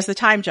 And then he has the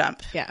time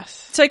jump.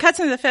 Yes. So he cuts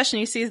into the fish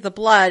and he sees the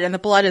blood and the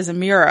blood is a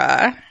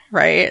mirror,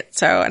 right?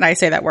 So, and I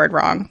say that word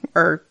wrong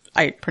or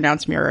I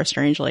pronounce mirror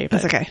strangely.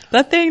 But that's okay.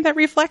 The thing that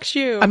reflects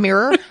you. A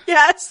mirror?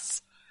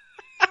 Yes.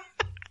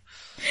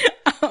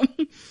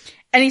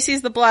 And he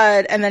sees the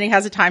blood and then he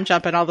has a time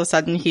jump and all of a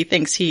sudden he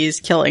thinks he's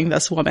killing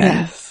this woman.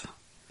 Yes.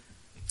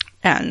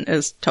 And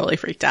is totally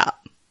freaked out.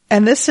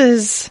 And this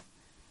is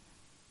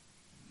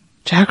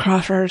Jack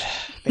Crawford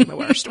being the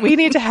worst. We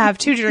need to have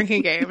 2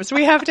 drinking games.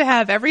 We have to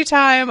have every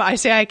time I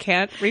say I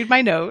can't read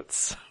my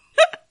notes.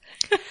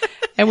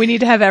 And we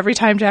need to have every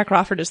time Jack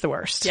Crawford is the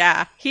worst.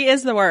 Yeah, he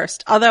is the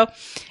worst. Although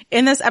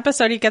in this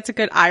episode he gets a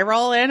good eye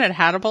roll in and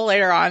Hannibal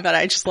later on that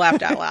I just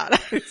laughed out loud.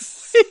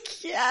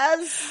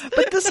 Yes.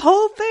 But this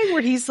whole thing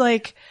where he's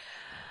like,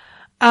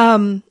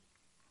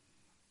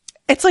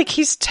 it's like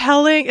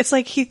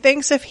he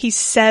thinks if he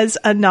says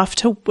enough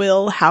to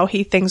Will how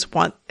he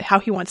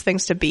wants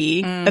things to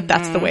be,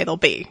 that's the way they'll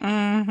be.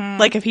 Mm-hmm.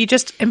 Like if he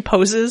just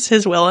imposes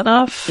his will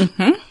enough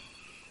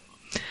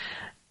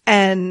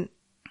and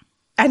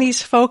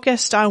he's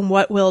focused on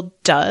what Will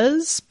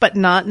does, but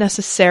not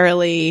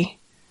necessarily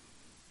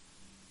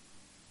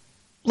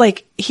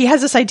like he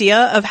has this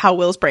idea of how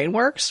Will's brain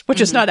works,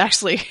 which is not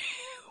actually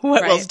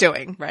what Will's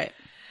doing. Right.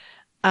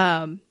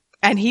 And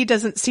he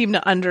doesn't seem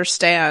to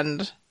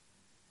understand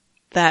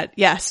that,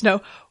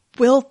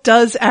 Will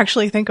does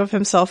actually think of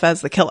himself as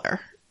the killer.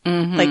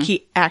 Mm-hmm. Like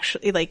he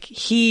actually, like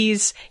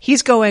he's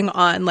going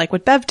on like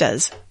what Bev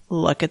does.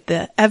 Look at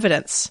the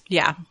evidence.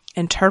 Yeah.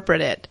 Interpret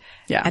it.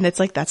 Yeah. And it's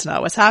like, that's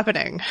not what's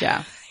happening.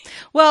 Yeah.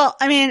 Well,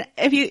 I mean,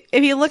 if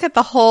you look at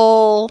the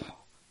whole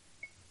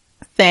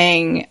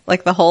thing,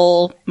 like the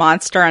whole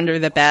monster under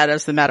the bed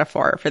as the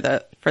metaphor for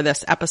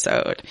this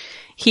episode,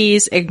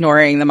 he's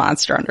ignoring the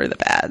monster under the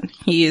bed.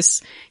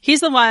 He's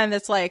the one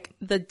that's like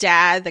the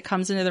dad that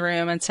comes into the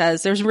room and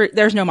says,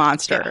 there's no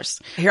monsters.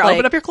 Yeah. Here, I'll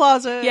open up your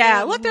closet.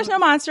 Yeah, look, there's no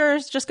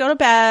monsters. Just go to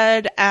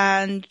bed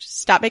and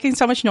stop making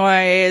so much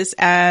noise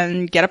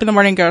and get up in the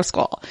morning and go to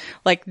school.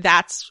 Like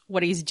that's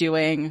what he's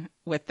doing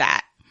with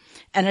that.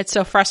 And it's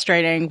so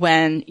frustrating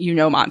when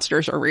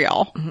monsters are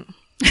real. Mm-hmm.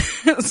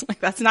 It's like,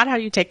 that's not how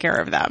you take care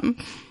of them.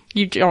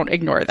 You don't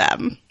ignore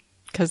them.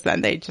 Because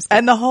then they just...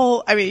 And the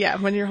whole... I mean, yeah,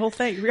 when your whole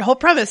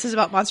premise is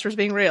about monsters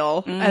being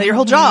real. Mm-hmm. And your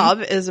whole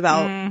job is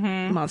about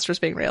monsters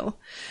being real.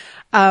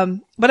 But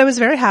I was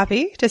very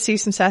happy to see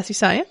some sassy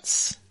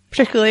science.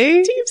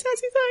 Particularly... Team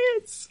Sassy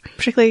Science!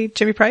 Particularly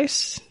Jimmy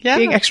Price. Yeah.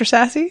 Being extra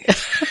sassy.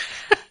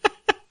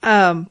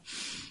 And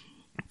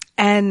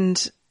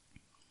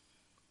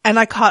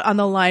I caught on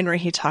the line where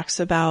he talks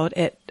about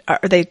it...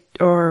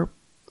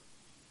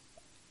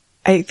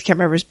 I can't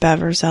remember if it's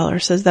Bev or Zeller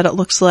says that it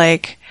looks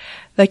like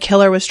the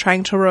killer was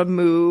trying to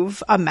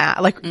remove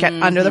a get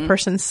under the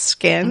person's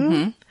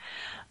skin.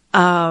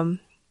 Mm-hmm.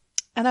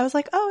 And I was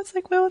like, oh, it's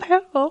like Will with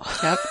Hannibal.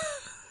 Yep.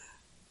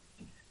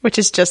 which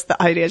is just,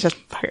 the idea is just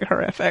fucking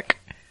horrific.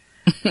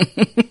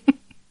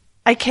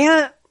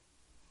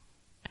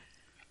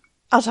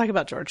 I'll talk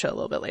about Georgia a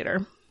little bit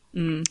later.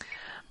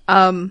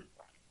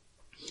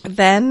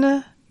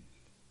 Then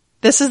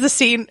this is the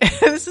scene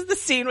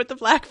with the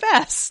black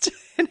vest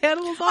in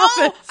Hannibal's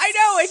office. I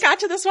know. I got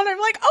to this one. I'm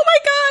like, oh my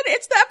God,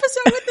 it's the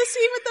episode with the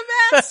scene with the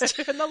vest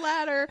and the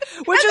ladder.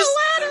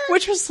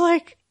 Which was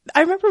like,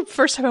 I remember the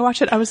first time I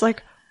watched it, I was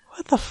like,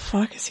 what the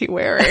fuck is he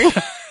wearing?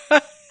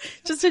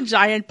 Just a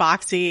giant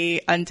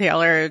boxy,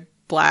 untailored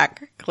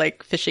black,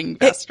 like, fishing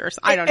vest or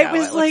something. I don't know. It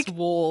was like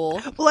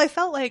wool. Well, I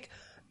felt like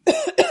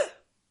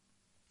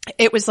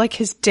it was like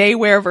his day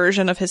wear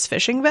version of his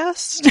fishing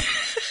vest.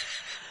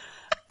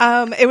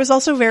 It was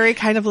also very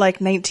kind of like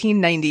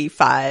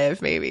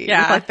 1995, maybe.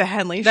 Yeah. With like the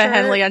Henley shirt. The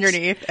Henley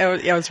underneath.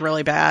 It was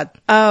really bad.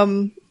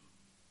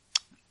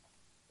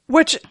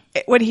 Which,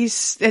 when the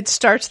scene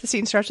starts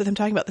with him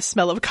talking about the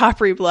smell of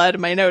coppery blood,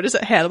 my note is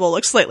that Hannibal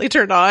looks slightly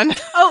turned on.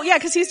 Oh, yeah,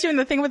 because he's doing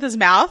the thing with his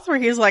mouth where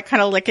he's like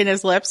kind of licking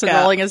his lips and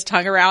rolling his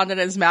tongue around in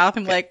his mouth.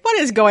 I'm like, what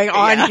is going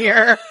on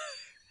here?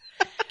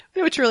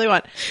 What you really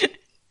want.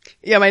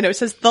 Yeah, my note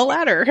says the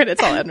ladder, and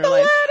it's all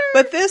underlined.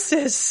 But this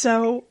is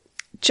so...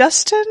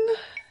 Justin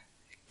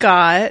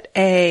got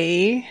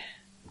a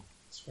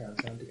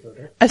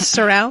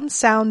surround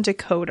sound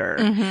decoder.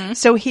 Mm-hmm.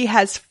 So he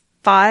has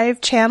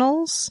 5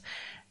 channels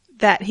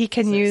that he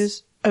can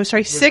use. Oh,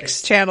 sorry,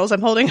 6 channels. I'm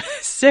holding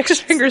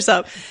 6 fingers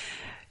up.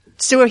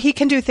 So he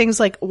can do things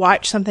like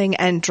watch something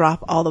and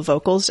drop all the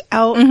vocals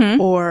out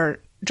or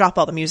drop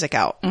all the music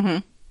out. Mm-hmm.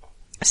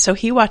 So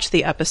he watched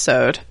the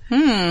episode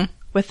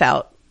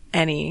without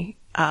any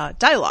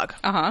dialogue.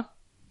 Uh-huh.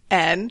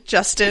 And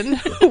Justin,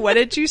 what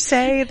did you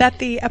say that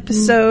the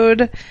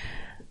episode...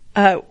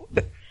 I'll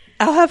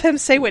have him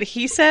say what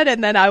he said,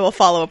 and then I will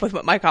follow up with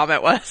what my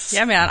comment was.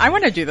 Yeah, man. I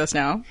want to do this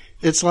now.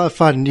 It's a lot of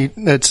fun.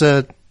 It's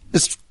a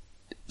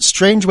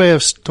strange way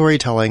of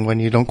storytelling when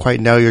you don't quite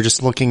know. You're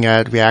just looking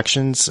at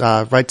reactions.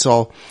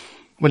 Reitzel,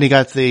 when he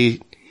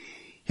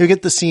would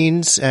get the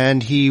scenes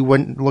and he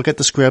wouldn't look at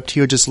the script.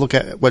 He would just look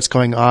at what's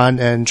going on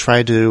and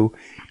try to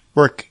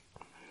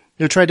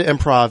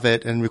improv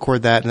it and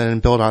record that and then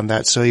build on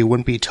that, so he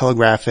wouldn't be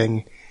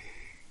telegraphing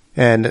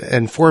and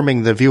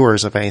informing the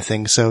viewers of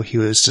anything. So he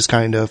was just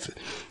kind of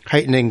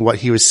heightening what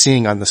he was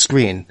seeing on the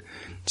screen.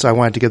 So I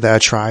wanted to give that a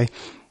try.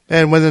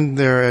 And when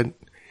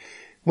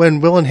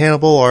Will and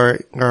Hannibal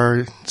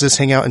are just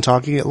hanging out and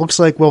talking, it looks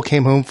like Will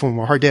came home from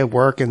a hard day at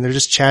work and they're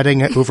just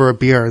chatting over a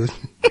beer.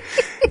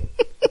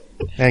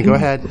 And go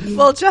ahead.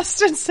 Well,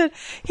 Justin said,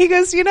 he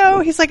goes,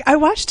 he's like, I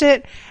watched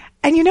it,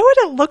 and you know what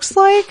it looks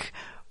like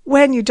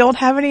when you don't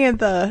have any of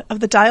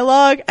the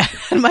dialogue?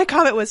 And my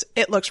comment was,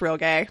 it looks real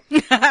gay.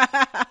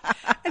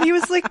 And he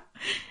was like,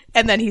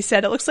 and then he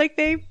said, it looks like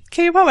they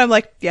came home. I'm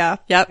like, yeah,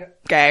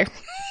 yep, gay.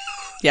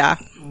 Yeah.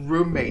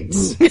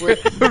 Roommates.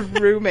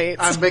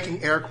 Roommates. I'm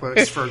making air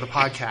quotes for the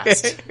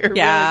podcast.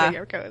 Yeah. Really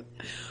air quotes.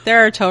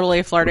 They're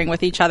totally flirting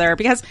with each other,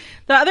 because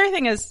the other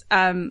thing is,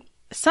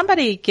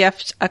 somebody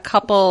gift a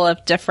couple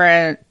of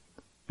different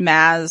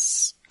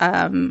Maz,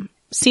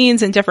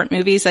 scenes in different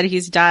movies that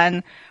he's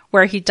done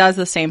where he does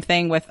the same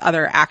thing with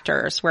other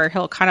actors, where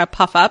he'll kind of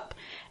puff up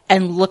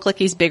and look like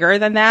he's bigger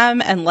than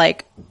them and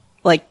like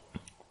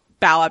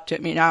bow up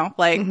to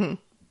him,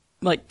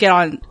 like get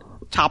on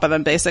top of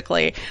them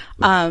basically.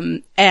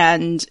 And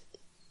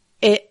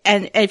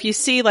if you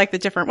see like the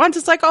different ones,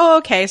 it's like, oh,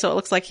 okay. So it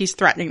looks like he's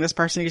threatening this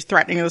person. He's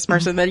threatening this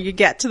person. Then you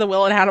get to the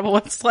Will and Hannibal.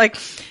 It's like,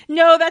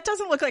 no, that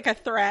doesn't look like a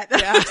threat.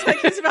 That looks like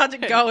he's about to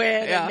go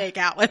in and make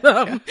out with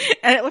them. Yeah.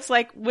 And it looks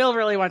like Will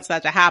really wants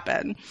that to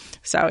happen.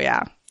 So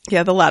yeah.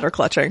 Yeah. The ladder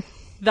clutching.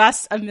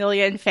 Thus a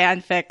million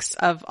fanfics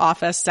of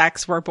office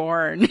sex were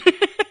born.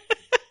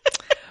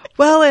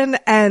 Well,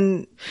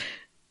 and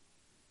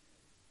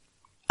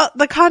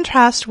the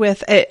contrast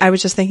with it, I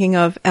was just thinking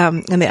of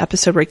in the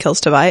episode where he kills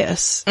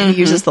Tobias, and he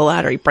uses the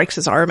ladder, he breaks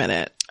his arm in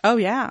it. Oh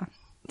yeah,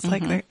 it's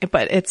like,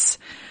 but it's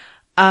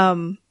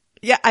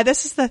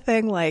this is the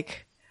thing.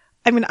 Like,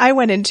 I mean, I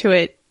went into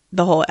it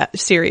the whole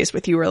series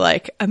with, you were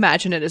like,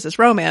 imagine it as this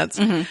romance.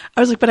 I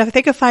was like, but I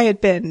think if I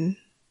had been,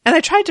 and I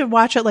tried to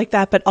watch it like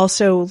that, but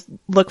also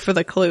look for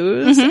the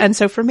clues. And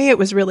so for me, it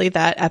was really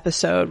that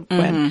episode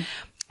when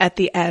at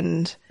the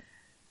end,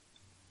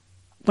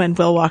 when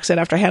Will walks in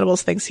after Hannibal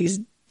thinks he's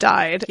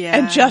died,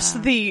 and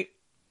just the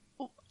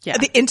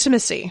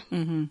intimacy.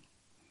 And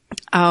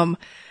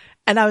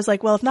I was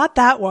like, well, if not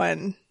that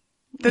one,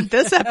 then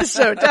this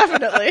episode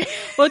definitely.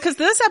 Well, because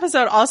this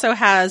episode also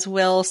has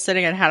Will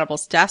sitting at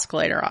Hannibal's desk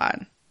later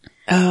on.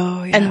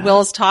 Oh, yeah. And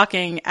Will's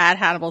talking at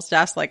Hannibal's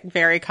desk, like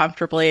very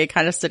comfortably,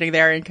 kind of sitting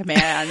there in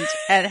command,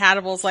 and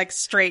Hannibal's like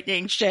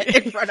straightening shit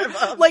in front of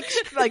him,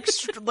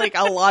 like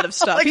a lot of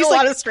stuff. Like He's a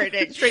lot of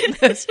straightening. Straighten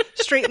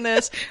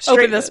this,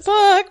 open this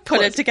book,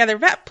 put it together,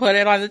 put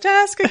it on the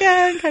desk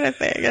again, kind of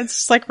thing. It's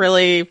just like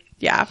really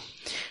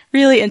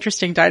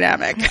interesting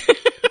dynamic.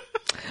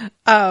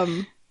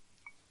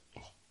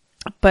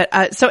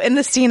 But so in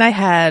the scene I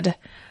had,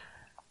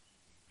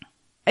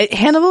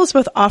 Hannibal is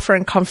both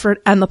offering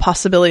comfort and the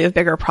possibility of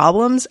bigger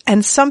problems,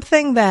 and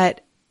something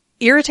that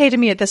irritated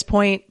me at this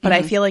point, but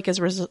I feel like is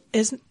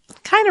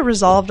kind of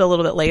resolved a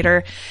little bit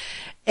later,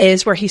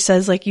 is where he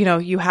says, like, you know,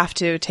 you have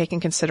to take in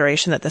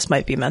consideration that this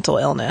might be mental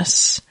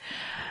illness.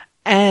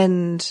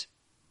 And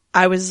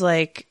I was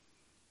like,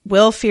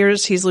 Will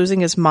fears he's losing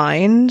his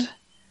mind,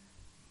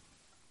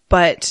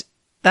 but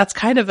that's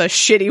kind of a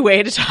shitty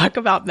way to talk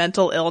about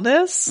mental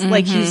illness.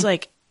 Like, he's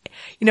like,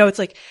 you know, it's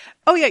like,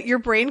 oh yeah, your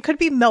brain could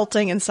be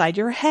melting inside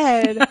your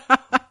head.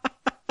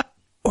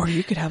 Or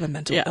you could have a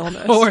mental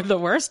illness. Or the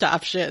worst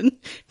option,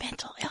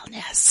 mental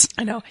illness.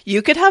 I know.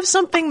 You could have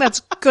something that's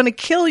going to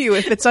kill you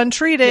if it's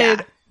untreated.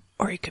 Yeah.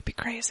 Or you could be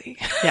crazy.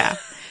 Yeah.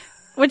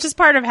 Which is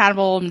part of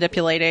Hannibal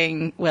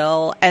manipulating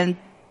Will, and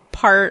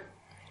part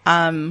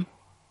that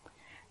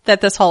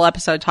this whole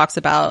episode talks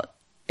about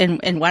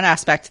in one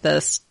aspect,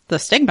 the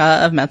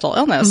stigma of mental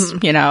illness,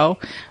 you know,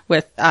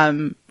 with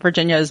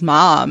Virginia's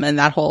mom and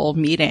that whole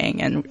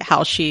meeting, and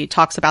how she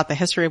talks about the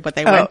history of what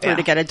they went through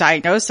to get a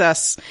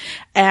diagnosis,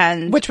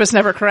 and Which was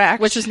never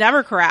correct. which was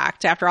never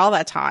correct after all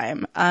that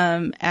time.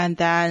 And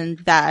then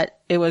that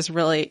it was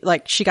really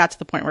like she got to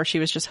the point where she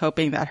was just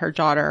hoping that her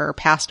daughter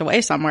passed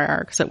away somewhere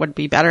because it would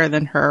be better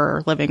than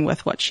her living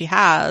with what she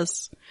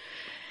has.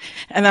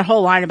 And that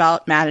whole line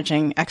about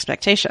managing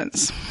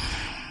expectations.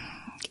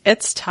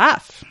 It's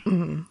tough.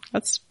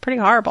 That's pretty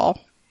horrible.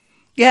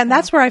 Yeah, and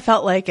that's where I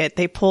felt like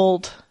they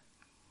pulled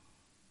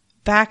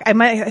back.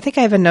 I think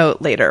I have a note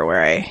later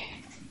where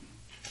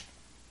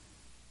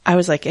I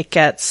was like, it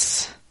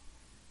gets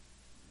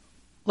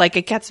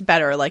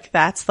better. Like,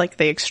 that's like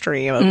the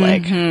extreme of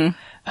like,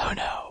 oh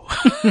no.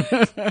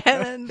 And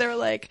then they're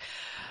like,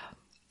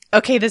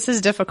 okay, this is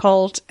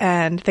difficult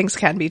and things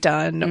can be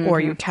done, or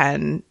you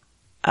can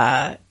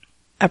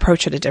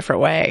approach it a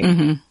different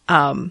way.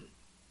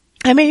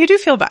 I mean, you do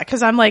feel bad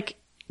because I'm like,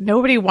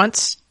 nobody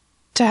wants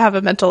to have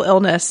a mental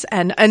illness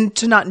and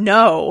to not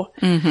know,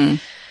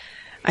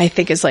 I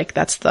think is like,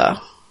 that's like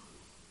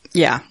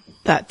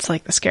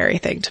the scary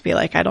thing, to be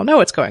like, I don't know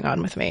what's going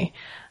on with me.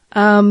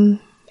 And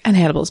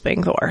Hannibal's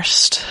being the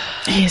worst.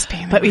 He's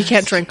being the But we worst.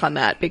 can't drink on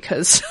that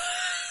because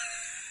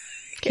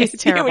He's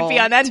terrible. it would be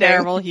unending.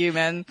 Terrible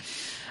human.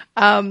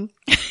 Moving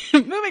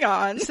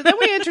on. So then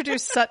we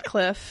introduced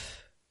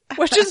Sutcliffe,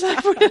 which is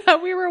like,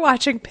 we were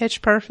watching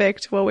Pitch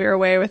Perfect while we were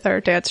away with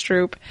our dance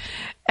troupe.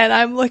 And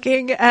I'm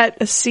looking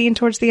at a scene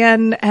towards the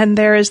end, and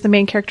there is the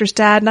main character's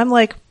dad. And I'm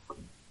like,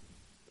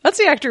 that's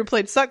the actor who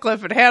played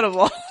Sutcliffe in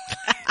Hannibal.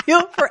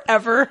 He'll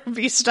forever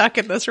be stuck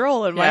in this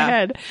role in my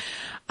head.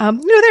 No,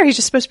 there, he's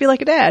just supposed to be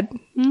like a dad.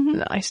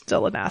 No, he's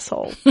still an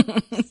asshole.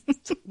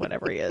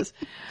 Whatever he is.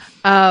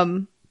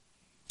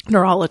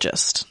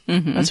 Neurologist.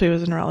 That's who he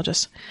was, a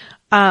neurologist.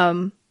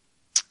 I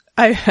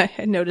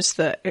noticed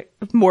the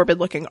morbid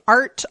looking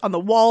art on the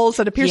walls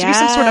that appears to be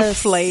some sort of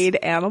flayed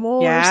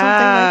animal or something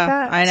like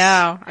that. I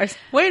know.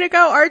 Way to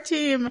go, art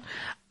team.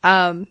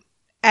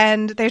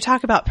 And they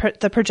talk about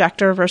the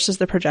projector versus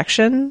the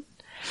projection,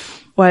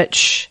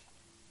 which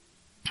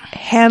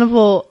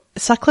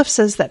Sutcliffe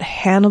says that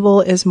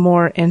Hannibal is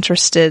more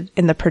interested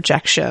in the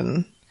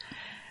projection.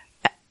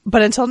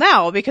 But until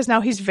now, because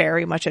now he's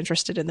very much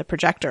interested in the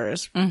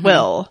projectors,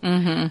 Will.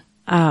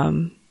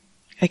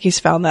 Like he's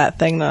found that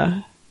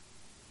thing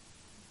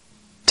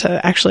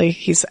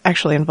he's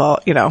actually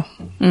involved, you know,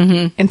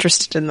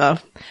 interested in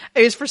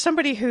it was for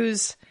somebody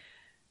who's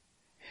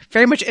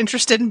very much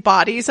interested in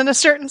bodies in a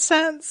certain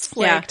sense,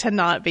 like to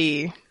not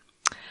be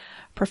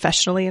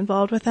professionally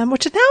involved with them,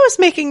 which now is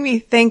making me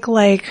think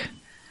like,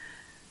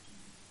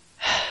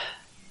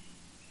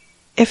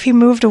 if he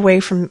moved away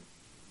from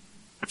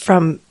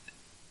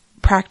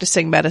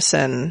practicing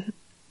medicine,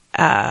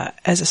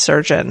 as a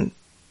surgeon,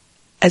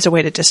 as a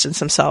way to distance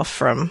himself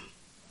from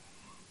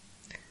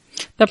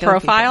the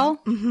profile?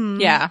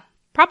 Yeah,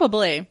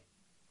 probably.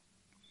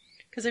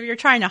 Because if you're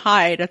trying to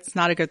hide, it's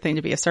not a good thing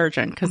to be a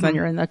surgeon, because then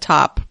you're in the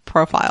top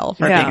profile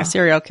for being a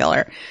serial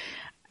killer.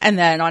 And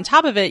then on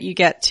top of it, you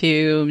get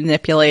to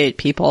manipulate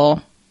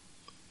people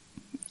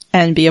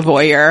and be a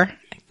voyeur.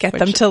 Get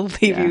them to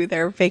leave you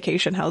their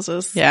vacation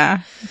houses.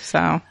 Yeah. So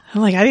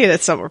I'm like, I need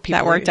it somewhere people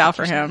that worked out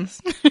for him.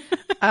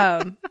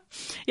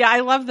 Yeah, I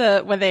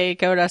love when they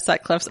go to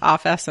Sutcliffe's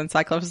office and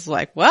Sutcliffe is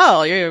like,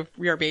 well,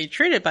 you're being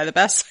treated by the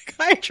best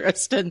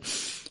psychiatrist and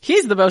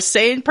he's the most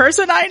sane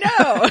person I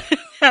know.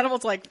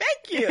 Hannibal's like,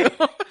 thank you.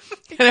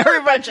 And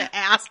every bunch of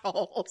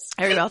assholes.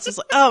 Everybody else is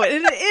like, oh, it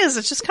is.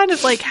 It's just kind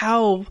of like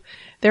how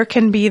there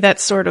can be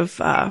that sort of,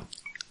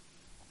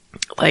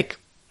 like,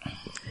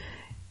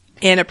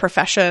 in a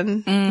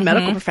profession,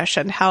 medical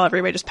profession, how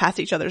everybody just pats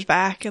each other's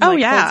back and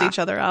holds each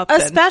other up.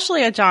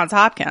 Especially at Johns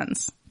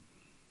Hopkins.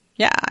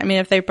 Yeah, I mean,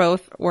 if they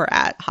both were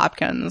at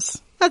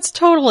Hopkins, that's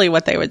totally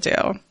what they would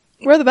do.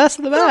 We're the best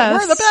of the best.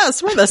 We're the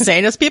best. We're the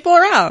sanest people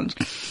around.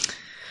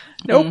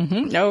 Nope.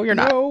 No, you're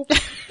not.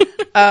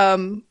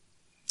 No.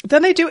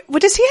 Then they do,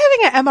 what is he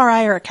having, an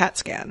MRI or a CAT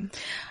scan?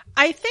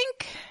 I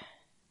think,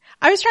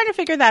 I was trying to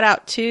figure that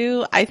out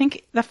too. I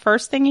think the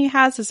first thing he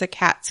has is a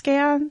CAT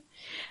scan.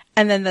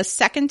 And then the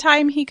second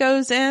time he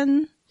goes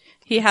in,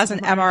 he has an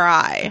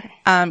MRI.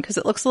 Cause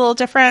it looks a little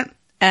different.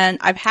 and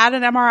I've had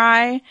an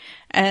MRI,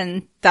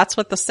 and that's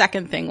what the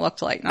second thing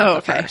looked like,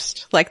 not the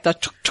first. Like the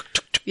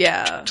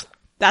Yeah.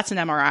 that's an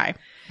MRI.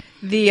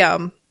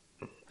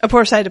 Of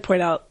course, I had to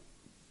point out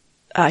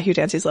Hugh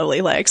Dancy's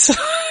lovely legs.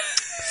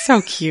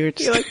 So cute.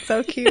 He looks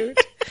so cute.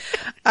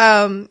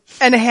 And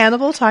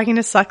Hannibal talking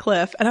to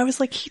Sutcliffe, and I was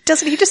like, he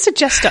just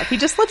suggests stuff. He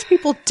just lets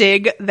people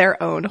dig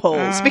their own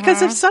holes.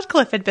 Because if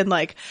Sutcliffe had been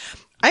like,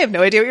 I have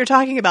no idea what you're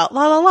talking about,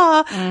 la la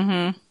la,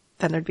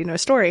 then there'd be no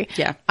story.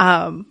 Yeah.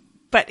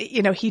 But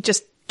he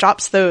just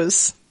drops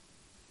those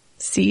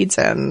seeds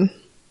and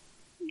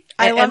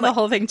I love the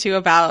whole thing too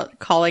about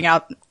calling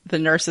out the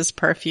nurse's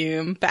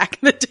perfume back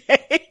in the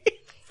day.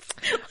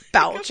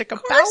 bow chicka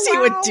Of course he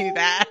would do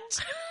that.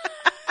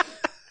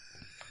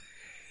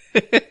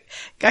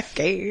 Got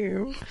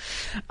game.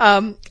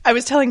 I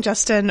was telling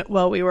Justin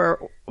while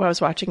I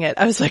was watching it,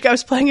 I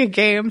was playing a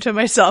game to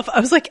myself. I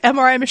was like,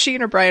 MRI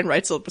Machine or Brian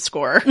Reitzel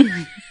score.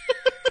 I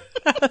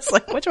was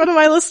like, which one am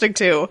I listening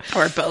to?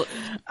 Or both.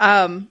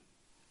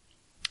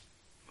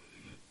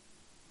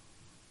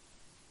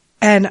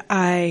 And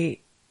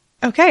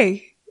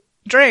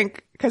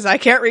drink, because I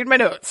can't read my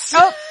notes.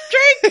 Oh,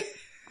 drink!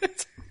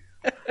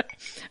 They're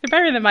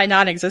better than my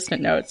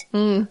non-existent notes.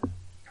 I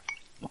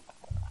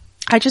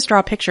just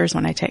draw pictures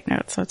when I take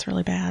notes, so it's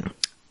really bad.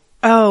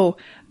 Oh,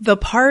 the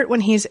part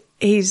when he's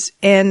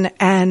in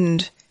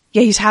and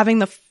he's having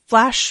the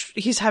flash,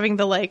 he's having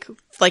the like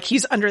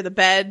he's under the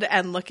bed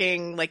and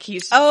looking like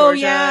he's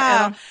Georgia.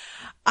 Yeah. And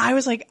I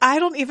was like, I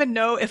don't even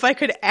know if I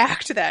could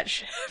act that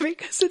shit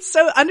because it's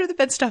so under the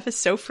bed stuff is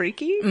so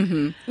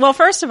freaky. Well,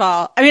 first of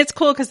all, I mean, it's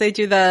cool because they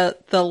do the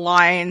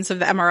lines of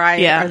the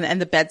MRI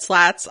and the bed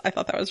slats. I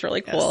thought that was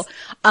really cool.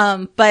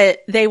 Yes.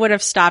 But they would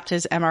have stopped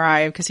his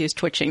MRI because he was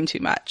twitching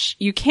too much.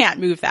 You can't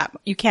move that.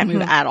 You can't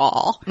move at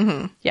all.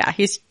 Yeah,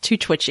 he's too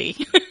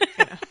twitchy.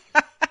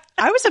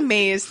 I was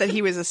amazed that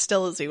he was as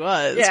still as he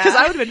was because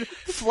I would have been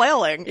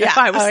flailing if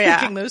I was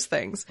thinking those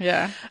things.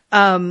 Yeah.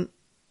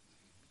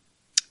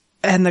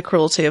 And the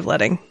cruelty of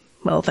letting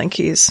Will think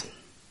he's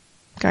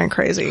going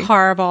crazy.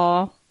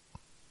 Horrible.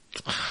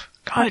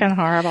 God. Fucking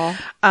horrible.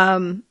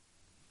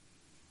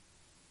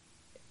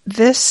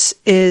 This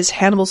is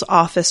Hannibal's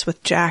office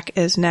with Jack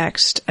is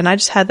next. And I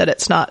just had that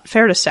it's not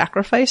fair to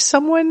sacrifice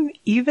someone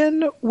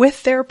even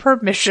with their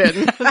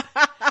permission.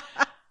 I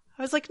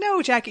was like,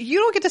 no, Jack, you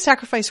don't get to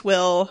sacrifice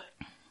Will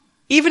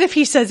even if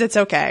he says it's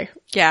okay.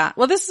 Yeah.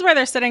 Well, this is where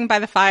they're sitting by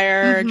the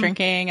fire,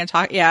 drinking and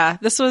talking. Yeah.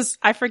 This was,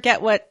 I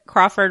forget what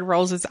Crawford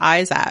rolls his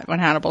eyes at when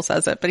Hannibal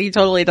says it, but he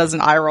totally does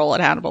an eye roll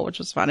at Hannibal, which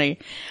was funny.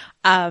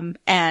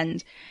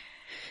 And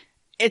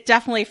it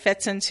definitely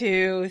fits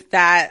into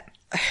that,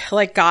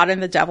 like, God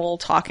and the devil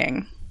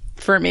talking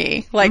for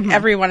me. Like,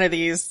 every one of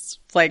these,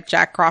 like,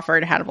 Jack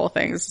Crawford, Hannibal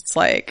things, it's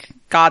like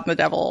God and the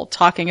devil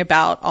talking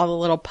about all the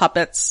little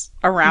puppets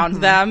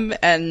around them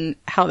and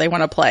how they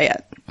want to play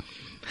it.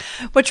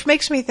 Which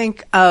makes me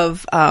think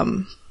of,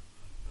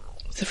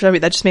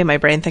 that just made my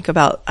brain think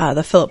about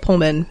the Philip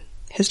Pullman,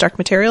 His Dark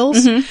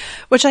Materials,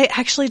 which I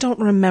actually don't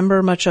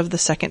remember much of the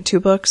second two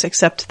books,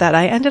 except that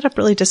I ended up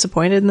really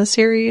disappointed in the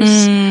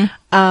series.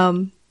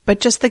 But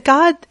just the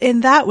God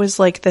in that was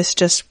like this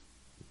just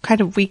kind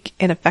of weak,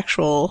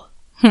 ineffectual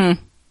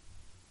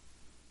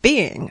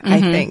being, I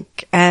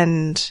think.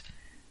 And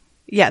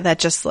yeah, that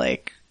just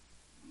like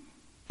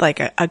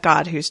a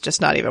God who's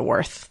just not even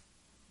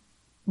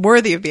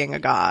worthy of being a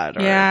god.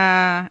 Or...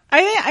 Yeah.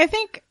 I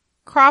think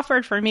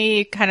Crawford for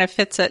me kind of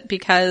fits it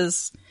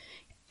because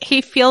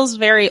he feels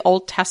very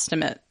Old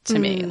Testament to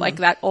me, like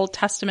that Old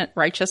Testament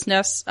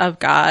righteousness of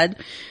God,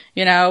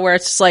 you know, where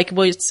it's like,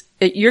 well,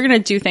 you're going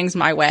to do things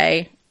my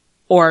way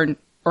or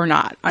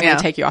not. I'm going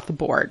to take you off the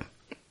board.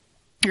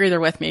 You're either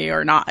with me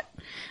or not.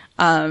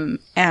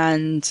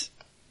 And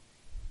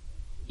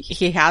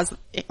he has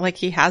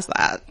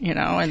that, you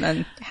know, and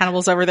then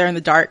Hannibal's over there in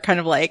the dark kind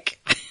of like,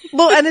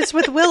 well, and it's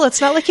with Will.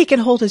 It's not like he can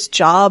hold his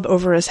job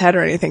over his head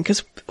or anything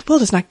because Will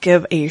does not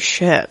give a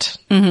shit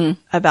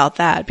about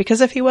that.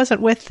 Because if he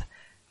wasn't with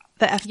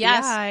the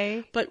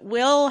FBI. But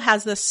Will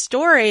has this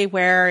story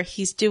where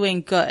he's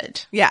doing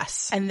good.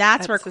 Yes. And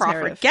that's where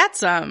Crawford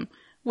gets him,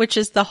 which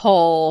is the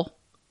whole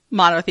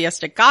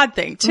monotheistic God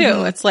thing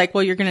too. It's like,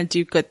 well, you're going to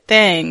do good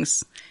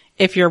things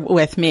if you're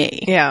with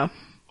me. Yeah.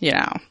 You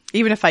know,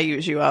 even if I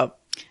use you up.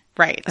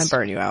 Right. And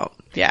burn you out.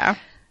 Yeah.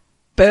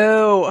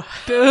 Boo.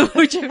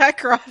 Boo, Jack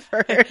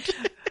Crawford.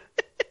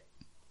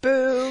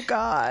 Boo,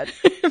 God.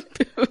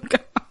 Boo,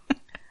 God.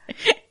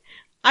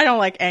 I don't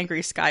like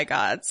angry sky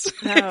gods,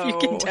 no. if you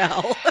can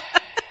tell.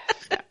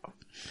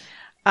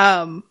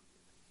 No.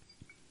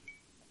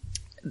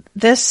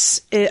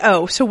 This is,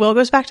 so Will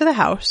goes back to the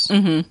house.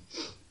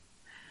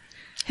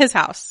 His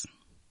house.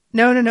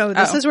 No.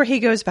 This is where he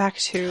goes back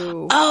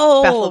to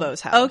Beth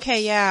LeBeau's house.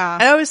 Okay, yeah.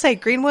 I always say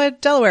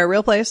Greenwood, Delaware,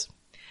 real place.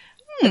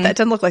 But that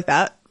doesn't look like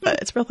that,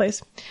 but it's a real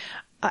place.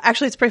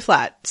 Actually, it's pretty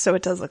flat, so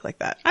it does look like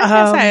that. I was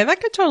gonna say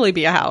that could totally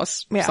be a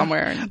house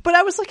somewhere. But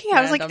I was looking,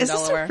 I was like, random is this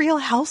Delaware. a real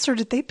house or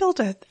did they build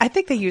I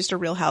think they used a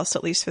real house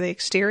at least for the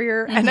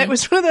exterior. And it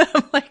was one of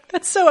them,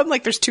 I'm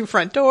like, there's 2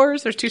 front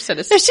doors, there's 2 set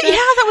of steps. Yeah,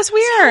 that was How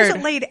is weird.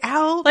 it laid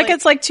out? Like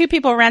it's like 2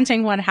 people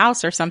renting one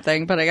house or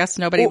something, but I guess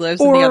nobody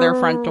lives in the other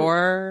front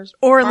doors.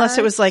 Or unless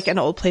it was like an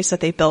old place that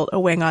they built a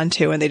wing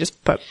onto and they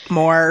just put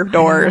more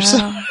doors.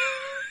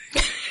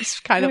 It's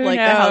kind of Who like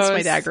the house my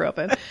knows? dad grew up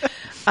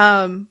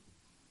in.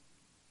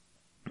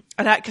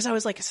 Because I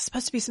was like, is this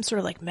supposed to be some sort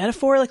of like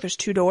metaphor? Like there's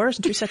 2 doors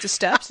and 2 sets of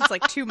steps. It's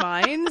like 2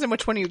 minds, and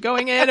which one are you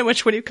going in, and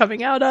which one are you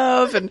coming out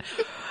of, and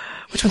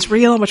which one's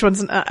real and which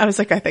one's not. I was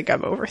like, I think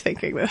I'm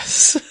overthinking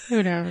this.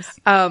 Who knows?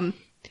 And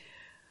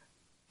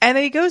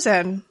then he goes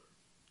in,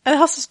 and the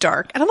house is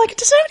dark, and I'm like,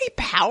 does it have any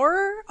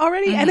power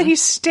already? And then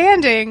he's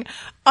standing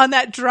on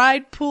that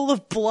dried pool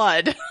of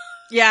blood.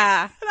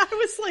 Yeah. And I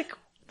was like,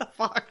 what the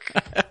fuck?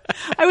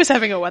 I was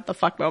having a what the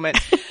fuck moment.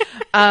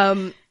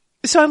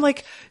 So I'm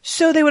like,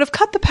 so they would have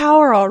cut the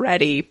power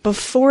already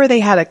before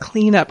they had a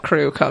cleanup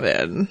crew come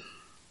in.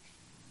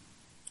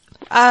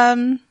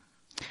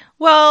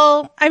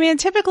 Well, I mean,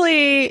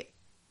 typically,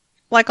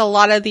 like a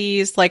lot of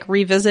these, like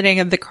revisiting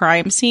of the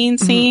crime scene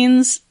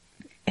scenes,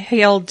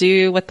 he'll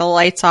do with the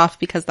lights off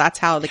because that's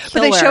how the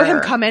killer. But they show him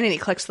come in and he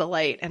clicks the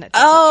light and it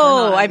doesn't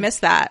turn on. I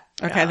missed that.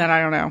 Okay, Yeah. then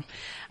I don't know.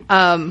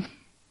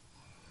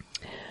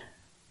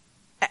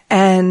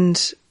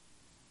 And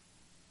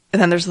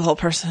then there's the whole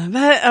person.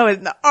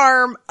 And the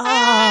arm.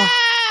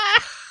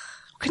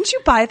 Couldn't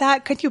you buy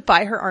that? Couldn't you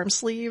buy her arm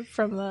sleeve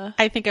from the...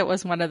 I think it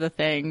was one of the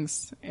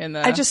things in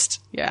the.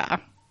 Yeah.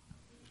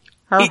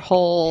 Her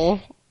whole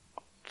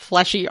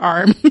fleshy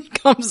arm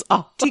comes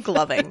off.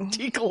 Degloving.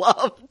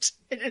 Degloved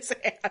in his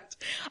hand.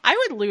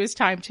 I would lose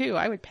time too.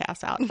 I would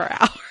pass out for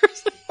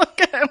hours.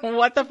 Like,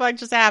 what the fuck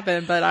just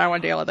happened? But I don't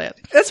want to deal with it.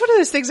 That's one of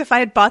those things, if I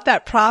had bought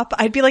that prop,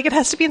 I'd be like, it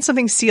has to be in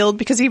something sealed,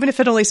 because even if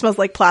it only smells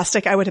like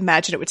plastic, I would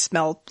imagine it would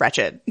smell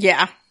wretched.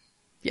 Yeah.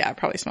 Yeah, it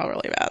probably smell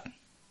really bad.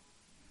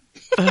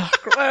 Ugh,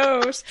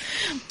 gross.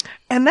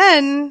 And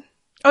then...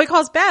 Oh, he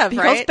calls Bev, He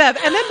right? calls Bev.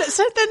 And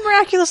then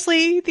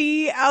miraculously,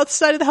 the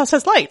outside of the house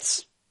has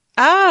lights.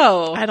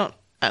 Oh. I don't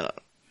know.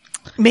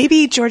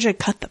 Maybe Georgia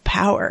cut the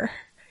power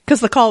because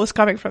the call was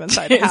coming from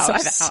inside the house.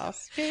 Inside the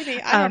house.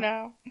 Maybe. I don't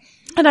know.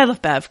 And I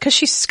love Bev because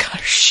she's got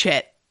her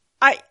shit.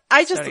 I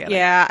just, together.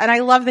 yeah. And I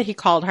love that he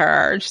called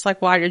her. Just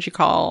like, why did you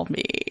call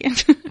me?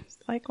 It's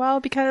like,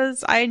 well,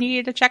 because I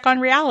need to check on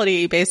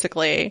reality,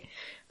 basically.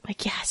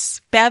 Like,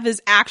 yes, Bev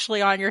is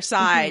actually on your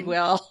side,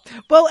 Will.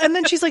 Well, and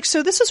then she's like,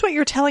 so this is what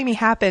you're telling me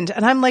happened.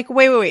 And I'm like,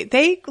 wait.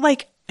 They,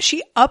 like,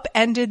 she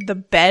upended the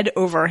bed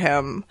over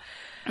him.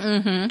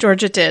 Mm-hmm.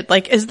 Georgia did.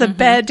 Like, is the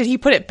bed, did he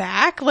put it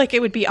back? Like,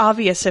 it would be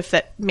obvious if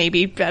that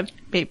maybe I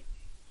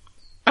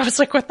was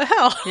like, what the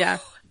hell? Yeah.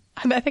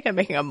 I think I'm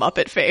making a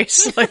Muppet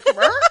face. Like,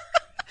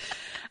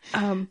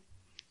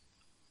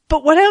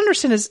 but what I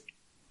understand is,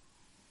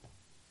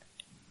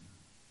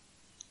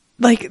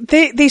 like,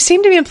 they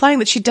seem to be implying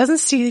that she doesn't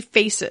see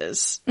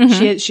faces.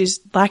 She's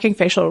lacking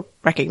facial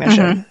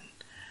recognition.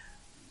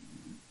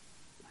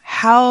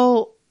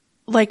 How,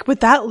 like,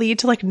 would that lead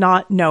to, like,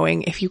 not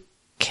knowing if you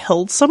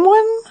killed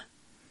someone?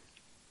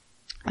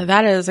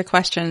 That is a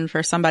question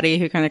for somebody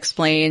who can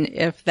explain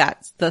if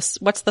that's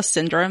what's the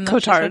syndrome?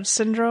 Cotard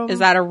syndrome? Is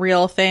that a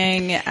real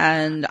thing?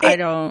 And I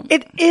don't.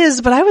 It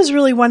is, but I was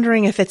really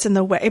wondering if it's in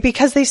the way,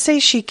 because they say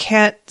she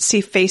can't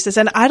see faces,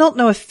 and I don't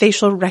know if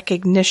facial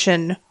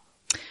recognition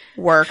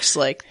works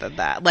like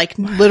that. Like,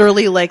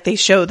 literally, like, they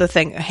show the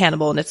thing,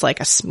 Hannibal, and it's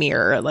like a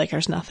smear, like,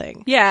 there's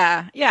nothing.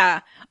 Yeah.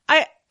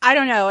 I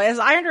don't know. As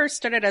I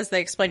understood it, as they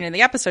explained in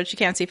the episode, she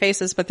can't see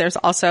faces, but there's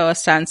also a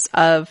sense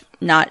of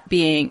not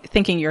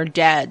thinking you're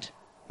dead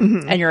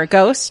and you're a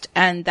ghost.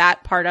 And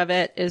that part of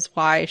it is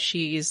why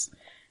she's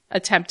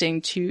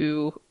attempting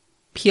to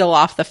peel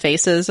off the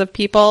faces of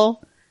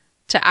people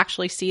to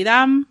actually see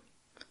them.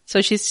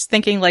 So she's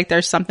thinking like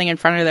there's something in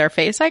front of their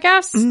face, I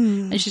guess.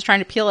 And she's trying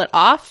to peel it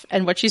off.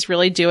 And what she's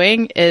really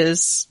doing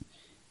is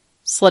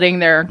slitting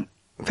their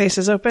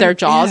Faces open? their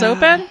jaws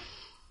open.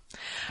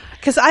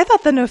 Because I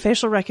thought the no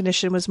facial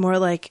recognition was more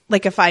like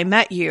if I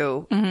met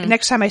you,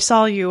 next time I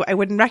saw you, I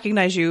wouldn't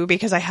recognize you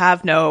because I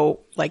have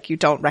no, like, you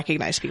don't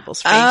recognize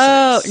people's faces.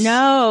 Oh,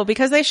 no,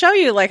 because they show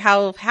you like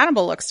how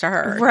Hannibal looks to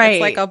her. Right.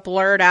 It's like a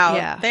blurred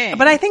out thing.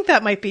 But I think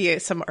that might be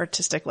some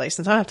artistic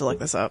license. I'll have to look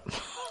this up.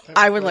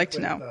 I would like to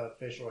know.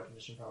 Facial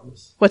recognition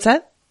problems. What's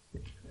that?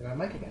 Can I have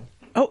mic again?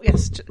 Oh,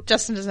 yes.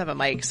 Justin doesn't have a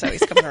mic, so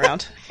he's coming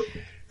around.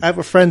 I have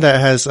a friend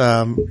that has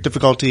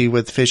difficulty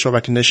with facial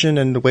recognition,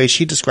 and the way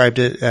she described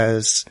it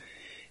as,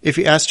 if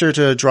you asked her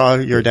to draw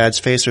your dad's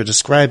face or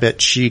describe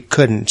it, she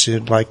couldn't.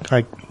 She'd like,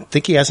 I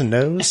think he has a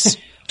nose,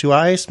 2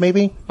 eyes,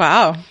 maybe.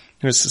 Wow.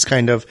 This is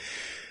kind of,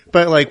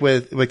 but like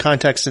with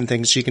context and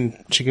things, she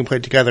can put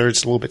it together.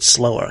 It's a little bit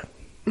slower.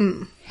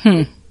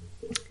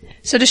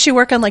 So does she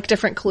work on, like,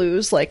 different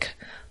clues, like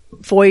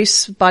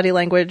voice, body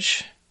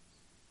language,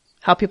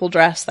 how people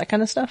dress, that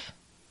kind of stuff?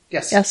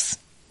 Yes. Yes.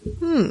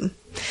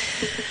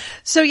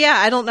 So yeah,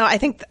 I don't know. I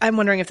think I'm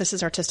wondering if this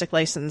is artistic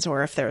license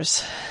or if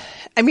there's,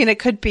 I mean, it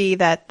could be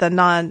that the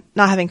not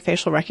having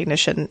facial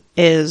recognition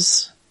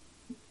is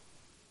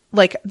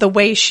like the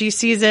way she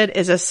sees it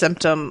is a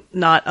symptom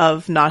not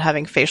of not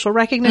having facial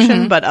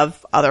recognition, but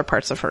of other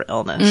parts of her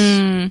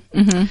illness.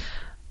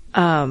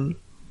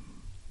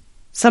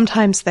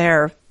 Sometimes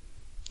the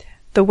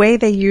way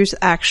they use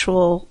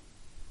actual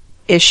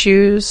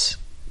issues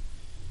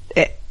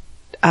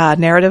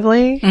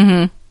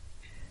narratively,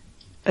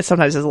 it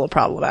sometimes is a little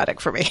problematic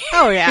for me.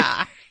 Oh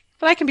yeah.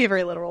 But I can be a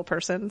very literal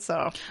person,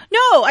 so.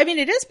 No, I mean,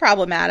 it is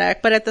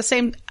problematic, but at the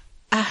same,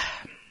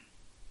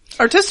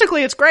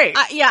 artistically, it's great.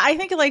 yeah, I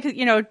think like,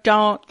 you know,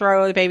 don't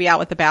throw the baby out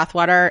with the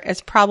bathwater. It's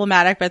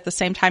problematic, but at the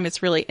same time,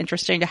 it's really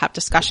interesting to have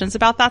discussions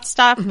about that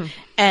stuff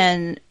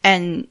and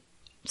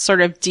sort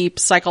of deep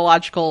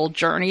psychological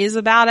journeys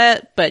about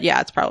it. But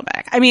yeah, it's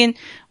problematic. I mean,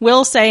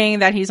 Will saying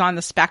that he's on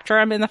the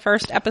spectrum in the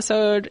first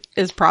episode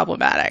is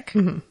problematic.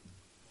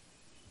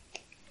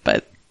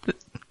 But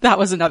that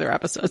was another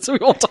episode, so we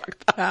won't talk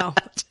about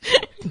that.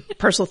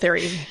 Personal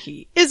theory,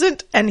 he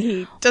isn't, and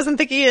he doesn't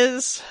think he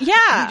is.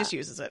 Yeah. He just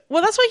uses it.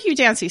 Well, that's what Hugh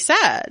Dancy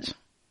said,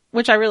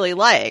 which I really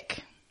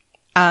like,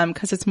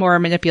 because it's more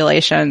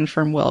manipulation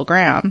from Will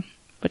Graham,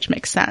 which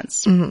makes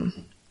sense.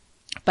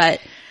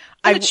 But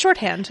It's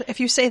shorthand. If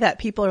you say that,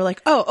 people are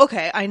like, oh,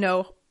 okay, I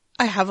know.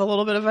 I have a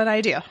little bit of an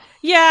idea.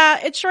 yeah,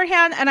 it's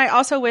shorthand, and I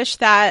also wish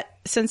that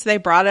since they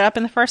brought it up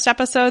in the first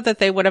episode, that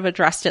they would have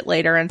addressed it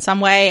later in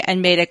some way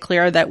and made it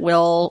clear that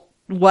Will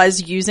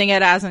was using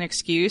it as an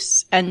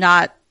excuse and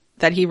not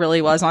that he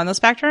really was on the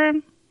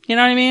spectrum. You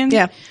know what I mean?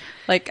 Yeah.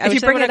 Like, If you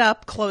bring it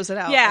up, close it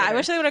out. Yeah, later. I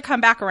wish they would have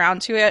come back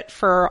around to it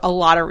for a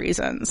lot of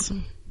reasons.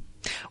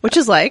 Which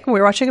is like, we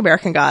were watching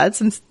American Gods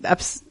since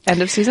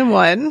end of season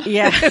 1.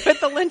 Yeah.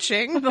 With the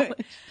lynching. But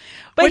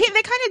they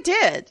kind of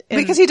did.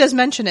 Because he does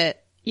mention it.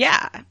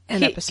 Yeah.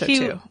 In episode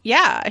 2.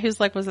 Yeah. He was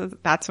like,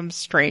 that some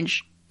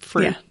strange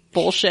fruit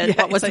bullshit?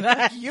 Yeah, what was like,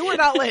 that? You were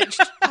not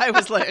lynched. I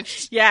was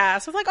lynched. Yeah.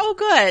 So it's like, oh,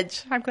 good.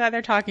 I'm glad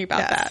they're talking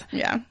about that.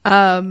 Yeah.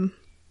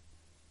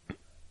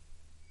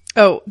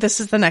 Oh,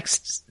 this is the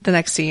next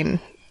scene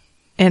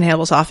in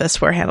Hannibal's office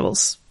where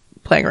Hannibal's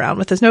playing around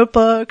with his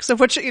notebooks, of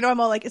which, you know,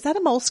 I'm all like, is that a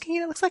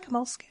Moleskine? It looks like a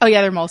Moleskine. Oh,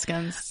 yeah. They're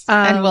Moleskines.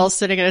 And Will's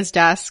sitting at his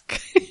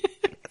desk.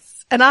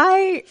 And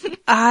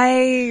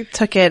I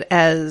took it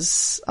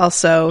as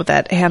also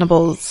that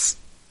Hannibal's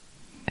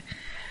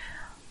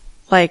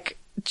like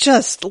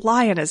just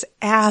lying his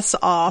ass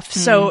off,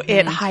 so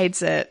it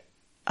hides it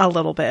a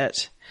little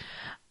bit.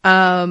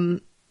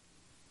 And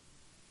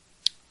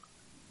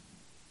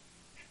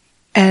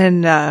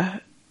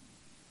sorry,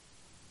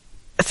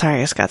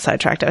 I just got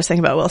sidetracked. I was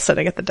thinking about Will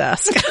sitting at the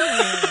desk.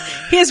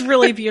 He is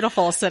really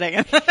beautiful sitting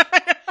in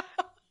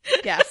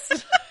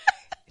Yes.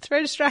 It's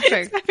very distracting.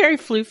 He's got very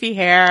floofy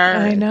hair.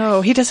 I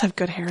know. He does have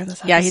good hair in this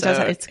episode. Yeah, he does.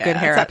 It's a good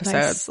hair that episode.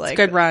 nice, like, it's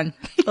a good run.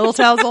 Little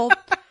tassel.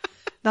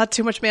 Not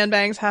too much man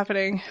bangs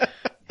happening.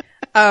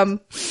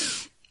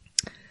 That's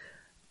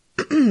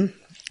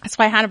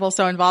why Hannibal's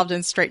so involved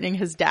in straightening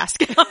his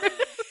desk.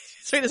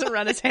 So he doesn't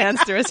run his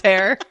hands through his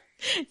hair.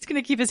 He's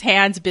going to keep his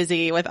hands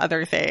busy with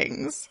other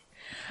things.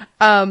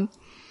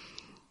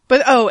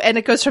 But and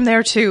it goes from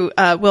there to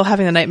Will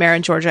having the nightmare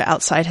in Georgia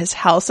outside his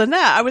house. And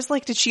that I was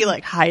like, did she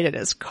like hide in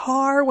his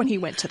car when he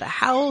went to the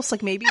house?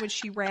 Like maybe when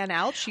she ran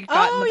out, she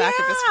got in the back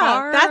of his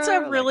car. That's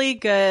a really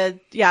good,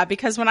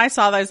 because when I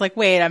saw that, I was like,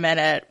 wait a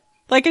minute.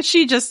 Like, is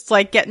she just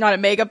like getting on a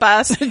mega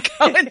bus and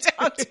going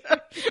down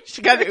to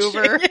she got an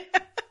Uber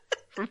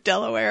from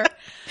Delaware.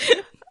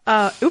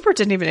 Uber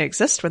didn't even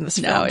exist when this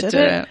film did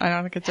it. I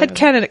don't think it did.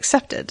 Headcanon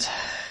accepted.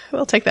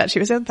 We'll take that. She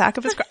was in the back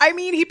of his car. I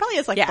mean, he probably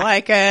has like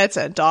blankets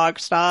and dog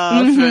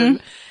stuff. And,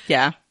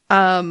 yeah.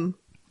 And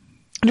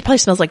it probably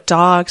smells like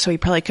dog, so he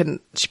probably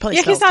couldn't. She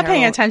probably he's not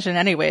paying terrible. attention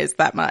anyways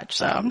that much.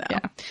 So no.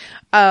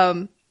 yeah.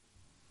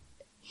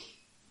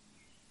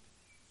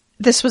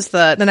 This was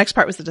the next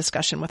part was the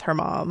discussion with her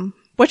mom,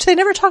 which they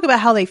never talk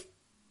about how they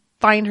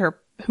find her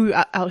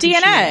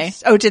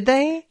DNA. Oh, did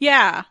they?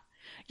 Yeah.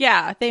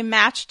 Yeah, they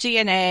matched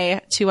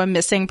DNA to a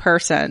missing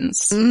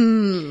person's.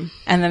 And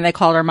then they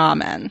called her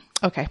mom in.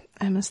 Okay,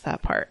 I missed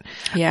that part.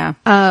 Yeah.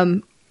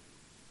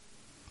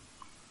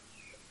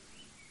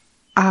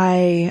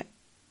 I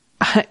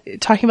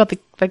talking about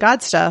the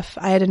God stuff,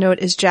 I had a note,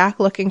 is Jack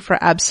looking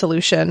for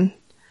absolution?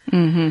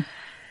 Mm-hmm.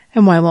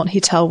 And why won't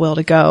he tell Will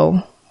to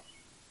go?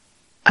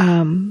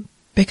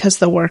 Because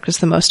the work is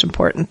the most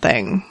important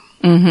thing.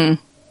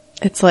 Mm-hmm.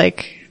 It's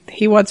like,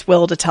 he wants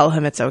Will to tell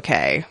him it's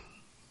okay.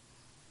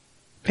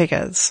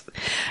 And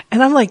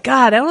I'm like,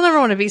 God, I don't ever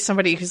want to be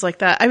somebody who's like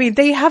that. I mean,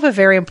 they have a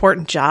very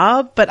important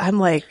job, but I'm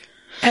like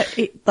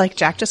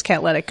Jack just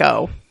can't let it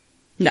go.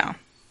 No.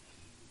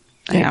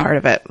 Any part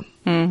of it.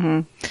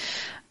 Mm-hmm.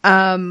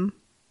 And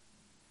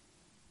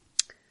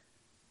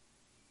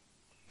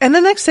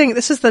the next thing,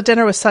 this is the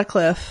dinner with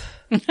Sutcliffe.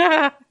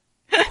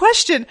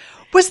 Question,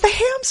 was the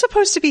ham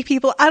supposed to be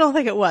people? I don't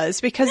think it was,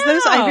 because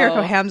those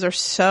Iberico hams are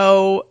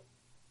so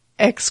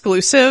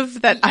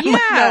exclusive that I'm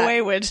like, no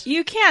way would.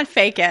 You can't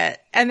fake it.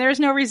 And there's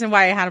no reason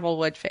why Hannibal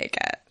would fake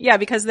it. Yeah,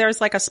 because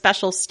there's like a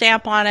special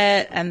stamp on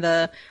it and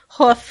the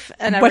hoof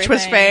and everything. Which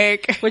was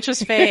fake. Which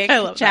was fake. I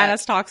love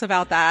Janice talks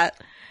about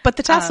that. But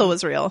the tassel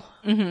was real.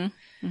 And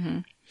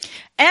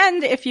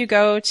if you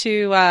go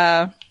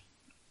to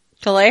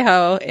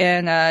Vallejo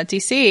in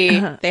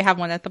DC, they have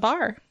one at the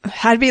bar.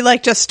 I'd be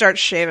like, just start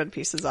shaving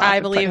pieces off. I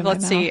believe,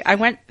 let's see. I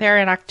went there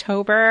in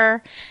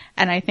October,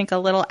 and I think a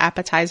little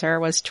appetizer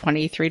was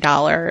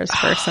 $23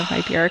 for some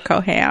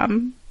Iberico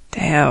ham.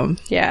 Damn.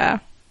 Yeah.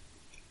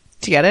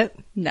 Did you get it?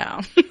 No.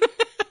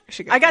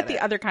 Should I got get the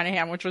it. other kind of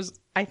ham, which was,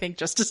 I think,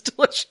 just as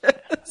delicious.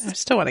 I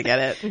still want to get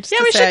it. Just Yeah,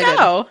 to we say should I did.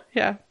 go.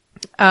 Yeah.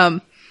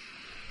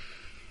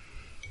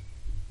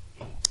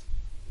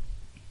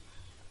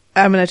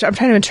 I'm trying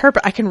to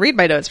interpret. I can read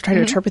my notes. I'm trying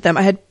to interpret them.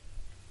 I had.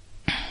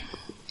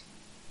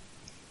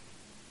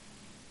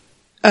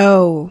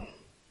 Oh,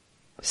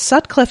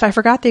 Sutcliffe. I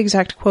forgot the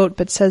exact quote,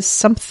 but says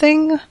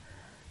something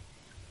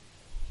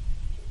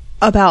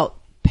about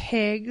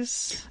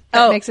pigs.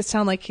 That makes it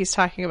sound like he's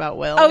talking about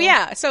Will. Oh,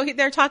 yeah. So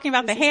they're talking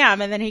about the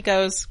ham, and then he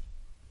goes,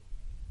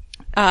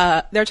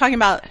 they're talking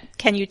about,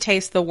 can you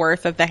taste the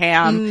worth of the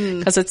ham?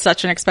 Because it's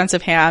such an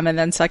expensive ham. And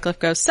then Sutcliffe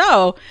goes,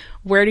 so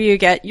where do you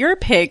get your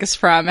pigs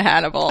from,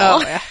 Hannibal?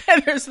 Oh, yeah.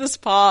 And there's this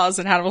pause,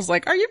 and Hannibal's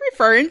like, are you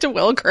referring to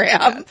Will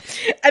Graham?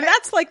 And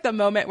that's like the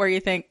moment where you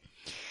think,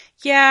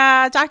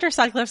 yeah, Dr.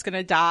 Sutcliffe's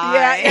gonna die.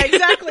 Yeah,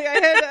 exactly. I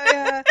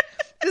had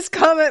this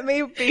comment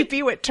may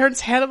be what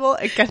turns Hannibal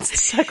against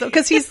Sutcliffe,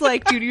 because he's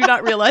like, do you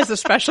not realize the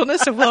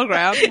specialness of Will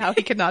Graham and how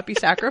he cannot be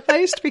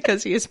sacrificed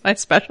because he is my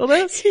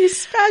specialness?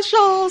 He's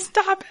special.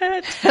 Stop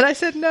it. And I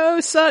said, no,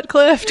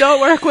 Sutcliffe, don't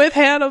work with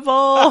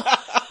Hannibal.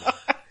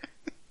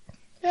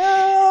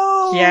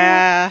 No.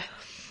 Yeah.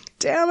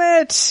 Damn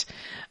it.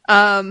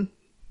 And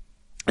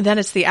then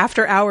it's the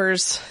after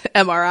hours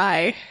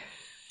MRI.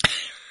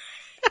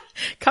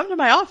 Come to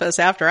my office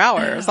after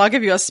hours. I'll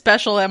give you a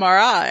special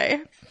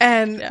MRI.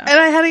 And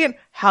I had again,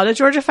 how did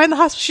Georgia find the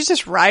hospital? She's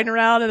just riding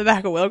around in the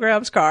back of Will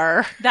Graham's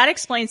car. That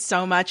explains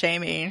so much,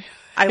 Amy.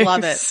 I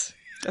love it.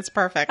 That's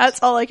perfect.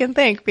 That's all I can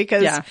think,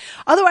 because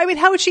although, I mean,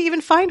 how would she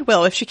even find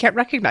Will if she can't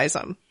recognize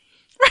him?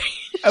 Right.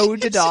 Oh,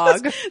 the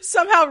dog.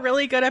 Somehow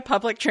really good at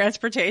public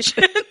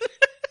transportation.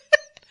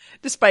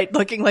 Despite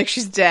looking like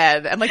she's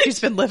dead and like she's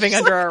been living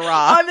under a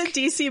rock. On the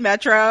DC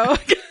Metro.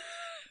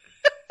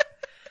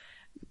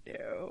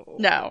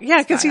 No.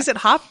 Yeah, because he's at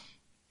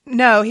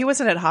No, he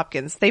wasn't at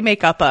Hopkins. They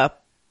make up a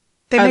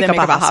make up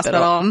a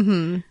hospital.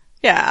 Mm-hmm.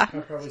 Yeah.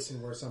 I've probably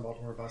seen worse on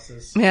Baltimore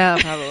buses. Yeah,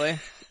 probably.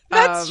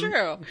 That's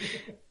true.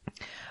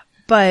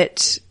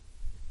 But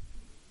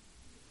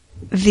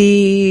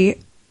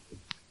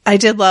I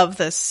did love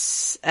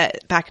this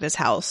back at his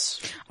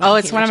house. Oh,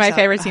 it's one of my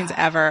favorite scenes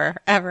ever.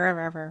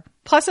 Ever.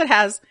 Plus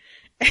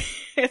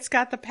it's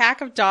got the pack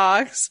of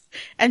dogs,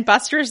 and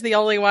Buster's the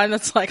only one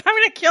that's like, I'm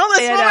gonna kill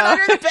this woman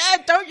under the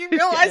bed. Don't you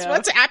realize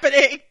what's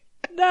happening?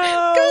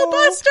 No. Go,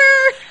 Buster!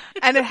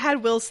 And it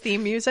had Will's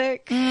theme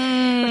music,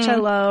 which I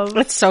love.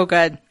 It's so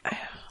good.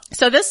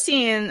 So this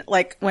scene,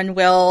 like when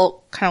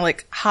Will kind of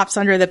like hops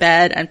under the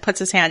bed and puts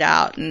his hand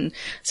out and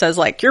says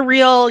like, you're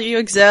real, you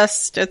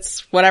exist,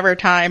 it's whatever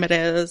time it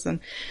is, and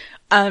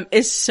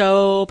is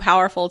so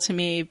powerful to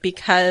me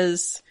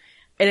because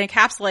it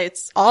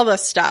encapsulates all the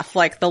stuff,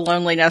 like the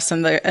loneliness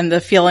and the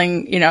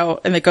feeling, you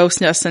know, and the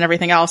ghostness and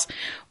everything else.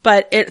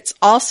 But it's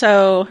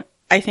also,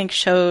 I think,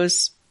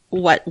 shows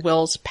what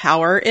Will's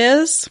power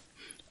is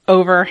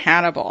over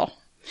Hannibal.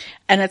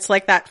 And it's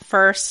like that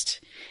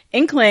first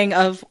inkling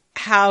of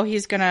how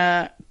he's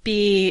gonna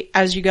be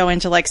as you go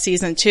into like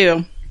season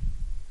 2.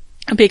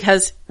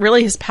 Because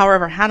really his power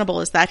over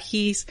Hannibal is that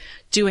he's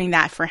doing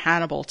that for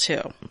Hannibal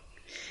too.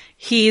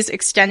 He's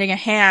extending a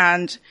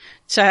hand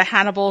to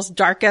Hannibal's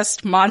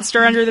darkest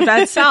monster under the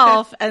bed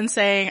self and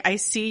saying, I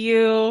see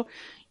you,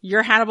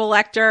 you're Hannibal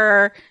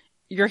Lecter,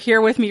 you're here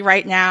with me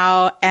right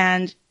now,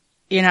 and,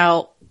 you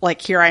know,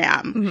 like, here I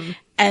am. Mm-hmm.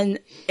 And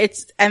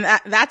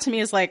that to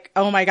me is like,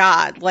 oh my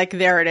God, like,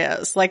 there it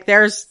is. Like,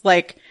 there's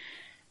like,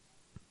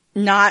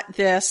 not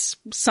this,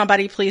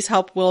 somebody please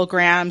help Will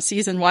Graham,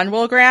 season 1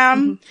 Will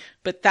Graham,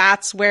 but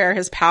that's where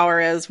his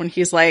power is when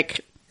he's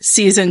like,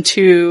 season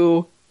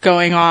 2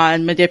 going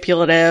on,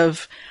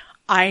 manipulative,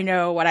 I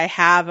know what I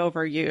have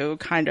over you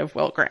kind of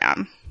Will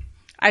Graham.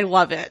 I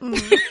love it.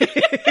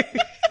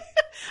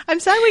 I'm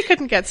sad we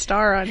couldn't get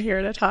Star on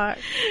here to talk.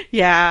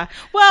 Yeah.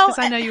 Well,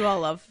 because I know you all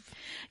love.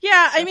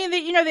 Yeah. I mean,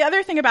 the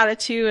other thing about it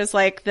too is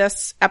like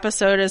this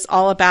episode is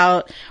all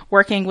about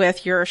working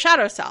with your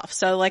shadow self.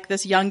 So like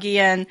this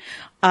Jungian,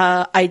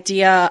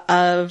 idea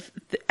of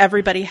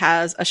everybody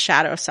has a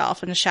shadow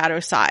self and a shadow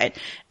side.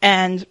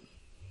 And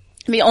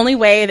the only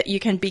way that you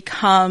can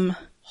become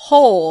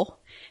whole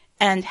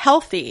and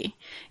healthy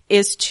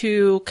is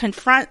to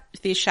confront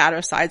these shadow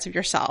sides of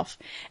yourself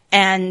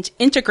and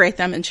integrate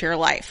them into your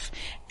life.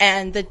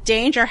 And the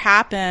danger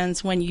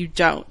happens when you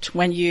don't,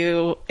 when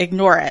you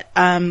ignore it.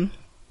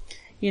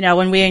 You know,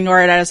 when we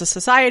ignore it as a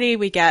society,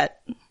 we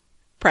get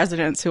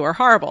presidents who are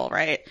horrible,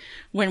 right?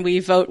 When we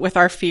vote with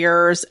our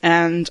fears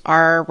and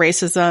our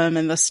racism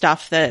and the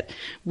stuff that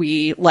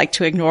we like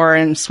to ignore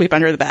and sweep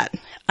under the bed.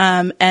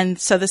 And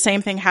so the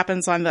same thing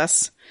happens on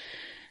this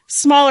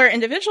smaller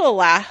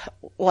individual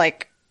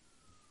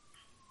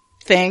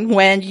thing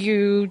when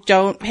you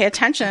don't pay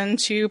attention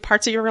to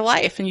parts of your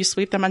life and you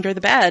sweep them under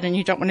the bed and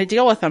you don't want to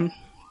deal with them.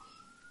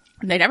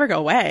 And they never go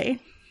away.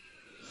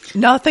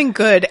 Nothing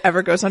good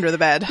ever goes under the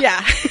bed.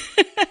 Yeah.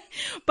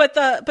 But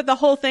the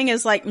whole thing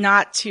is like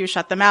not to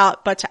shut them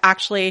out, but to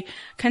actually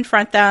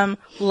confront them,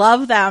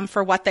 love them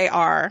for what they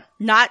are,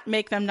 not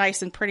make them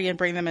nice and pretty and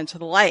bring them into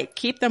the light.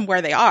 Keep them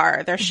where they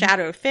are. They're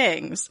shadow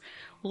things.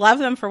 Love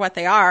them for what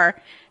they are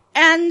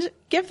and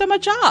give them a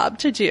job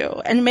to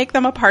do and make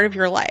them a part of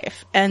your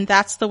life. And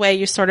that's the way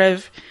you sort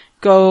of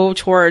go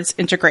towards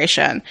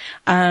integration.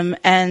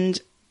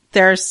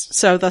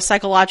 So the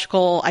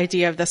psychological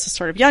idea of this is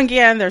sort of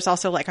Jungian. There's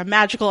also like a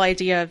magical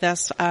idea of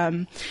this,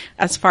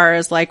 as far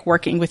as like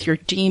working with your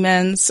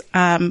demons.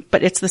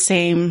 But it's the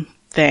same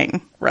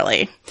thing,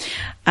 really.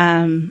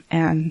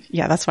 And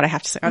yeah, that's what I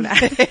have to say on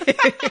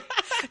that.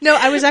 No,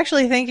 I was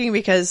actually thinking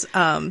because,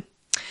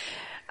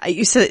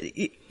 you said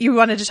you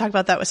wanted to talk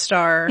about that with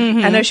Star.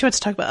 I know she wants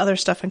to talk about other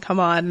stuff and come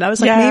on. And I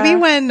was like, maybe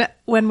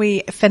when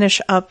we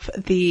finish up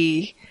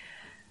the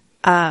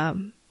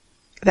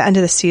end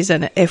of the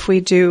season, if we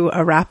do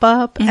a wrap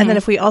up, and then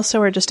if we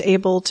also are just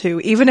able to,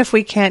 even if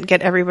we can't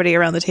get everybody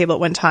around the table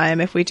at one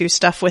time, if we do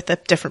stuff with the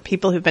different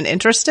people who've been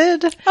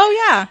interested.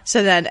 Oh yeah.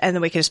 So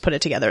then we can just put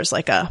it together as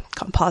like a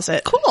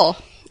composite. Cool.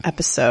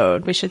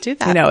 Episode. We should do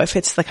that. You know, if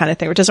it's the kind of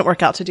thing where it doesn't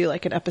work out to do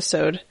like an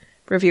episode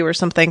review or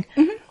something.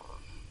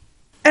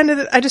 And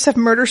I just have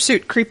murder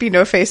suit, creepy,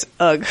 no face,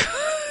 ugh.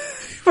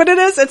 What it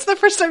is, it's the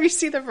first time you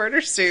see the murder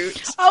suit.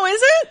 Oh,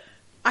 is it?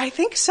 I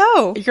think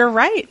so. You're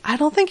right. I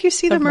don't think you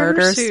see the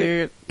murder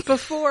suit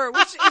before,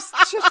 which is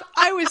just,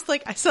 I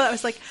saw that, I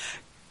was like,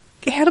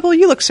 Hannibal,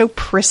 you look so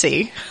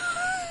prissy.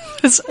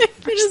 It's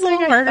just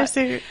like a murder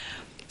suit.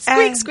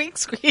 Squeak, Squeak,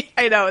 squeak.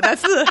 I know,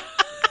 that's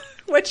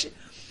which,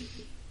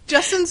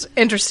 Justin's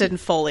interested in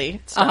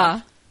Foley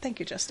stuff. Thank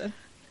you, Justin.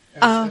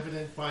 As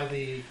evident by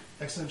the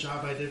excellent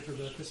job I did for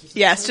the Christmas.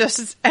 Yes,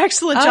 Justin's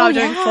excellent job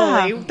doing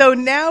Foley. Though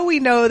now we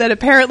know that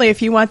apparently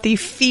if you want the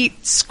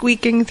feet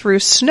squeaking through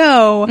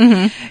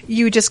snow,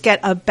 you just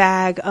get a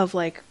bag of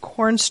like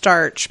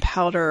cornstarch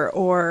powder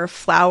or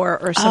flour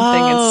or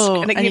something.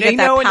 Oh, and you get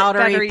that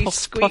powdery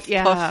squeak.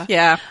 Puff.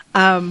 Yeah.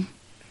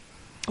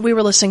 We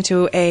were listening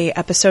to a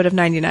episode of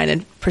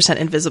 99%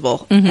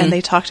 Invisible, and they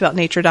talked about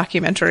nature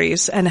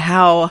documentaries and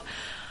how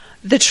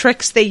the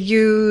tricks they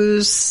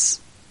use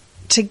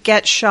to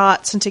get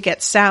shots and to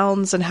get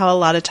sounds, and how a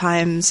lot of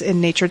times in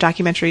nature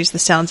documentaries the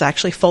sound's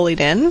actually Foleyed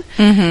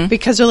in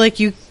because they're like,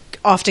 you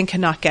often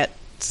cannot get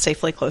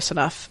safely close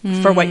enough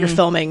for what you're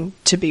filming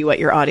to be what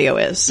your audio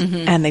is.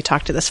 And they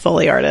talked to this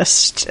Foley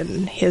artist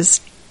and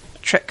his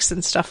tricks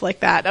and stuff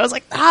like that. I was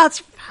like, it's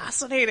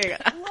fascinating.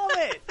 I love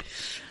it.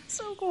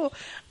 So cool.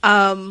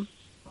 Was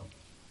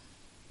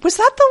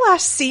that the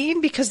last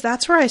scene? Because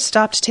that's where I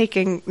stopped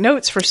taking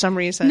notes for some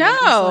reason.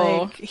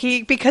 No.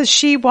 Because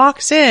she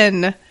walks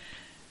in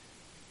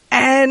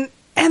and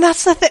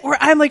that's the thing where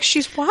I'm like,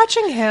 she's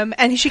watching him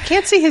and she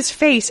can't see his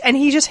face and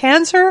he just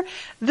hands her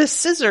the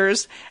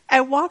scissors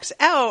and walks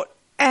out.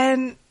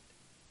 And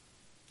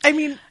I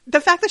mean, the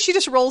fact that she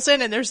just rolls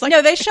in and there's like,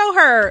 no, they show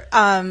her,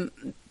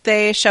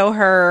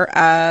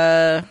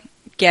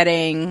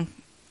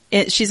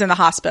 she's in the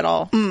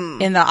hospital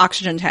in the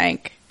oxygen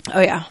tank.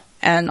 Oh yeah.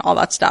 And all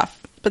that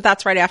stuff. But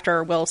that's right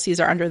after Will sees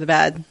her under the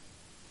bed.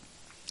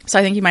 So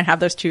I think you might have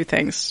those two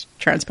things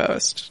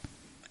transposed.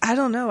 I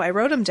don't know. I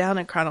wrote them down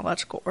in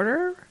chronological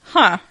order.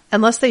 Huh.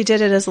 Unless they did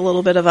it as a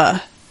little bit of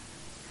a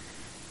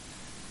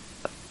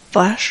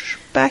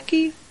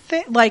flashbacky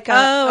thing. Like,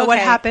 what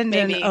happened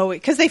maybe.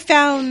 Because they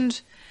found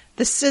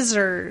the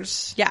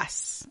scissors.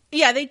 Yes.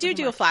 Yeah, they do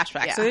a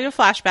flashback. Yeah. So they do a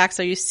flashback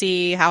so you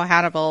see how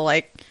Hannibal,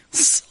 like,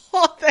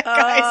 saw that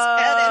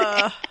guy's head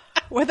in it.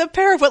 With a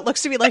pair of what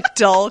looks to be like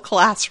dull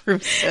classroom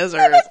scissors.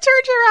 And then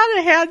turns around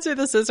and hands her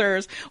the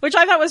scissors, which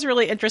I thought was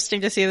really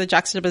interesting to see the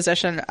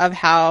juxtaposition of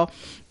how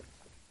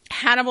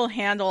Hannibal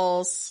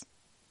handles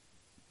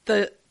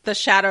the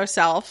shadow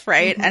self,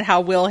 right? And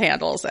how Will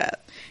handles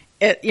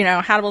it.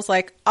 Hannibal's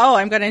like, oh,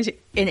 I'm going to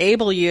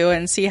enable you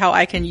and see how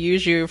I can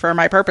use you for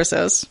my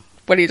purposes.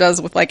 What he does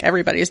with like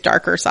everybody's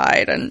darker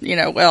side and,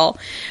 Will.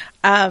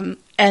 And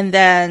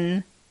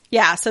then,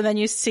 so then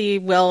you see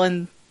Will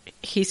and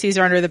he sees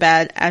her under the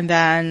bed and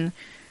then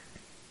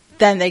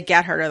they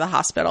get her to the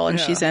hospital and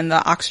she's in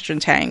the oxygen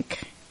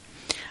tank.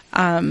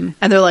 And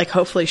they're like,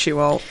 hopefully she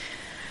won't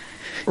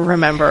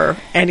remember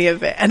any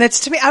of it. And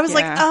it's to me, I was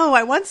like,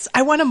 I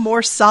want a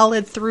more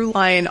solid through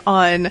line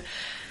on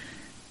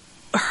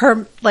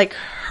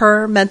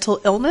her mental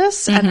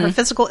illness and her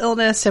physical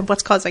illness and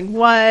what's causing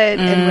what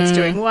and what's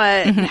doing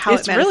what and how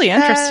it's really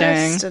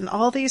interesting and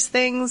all these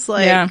things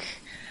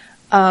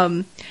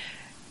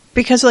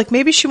because like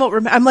maybe she won't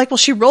remember. I'm like, well,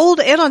 she rolled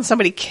in on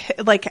somebody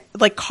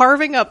like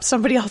carving up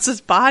somebody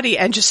else's body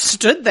and just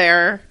stood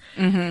there.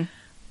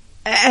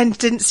 and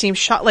didn't seem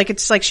shocked. Like,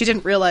 it's like she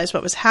didn't realize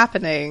what was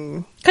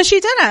happening. Because she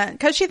didn't.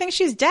 Because she thinks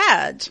she's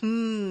dead. I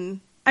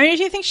mean, if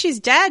she thinks she's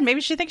dead, maybe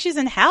she thinks she's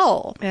in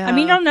hell. Yeah. I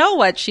mean, you don't know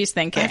what she's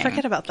thinking. I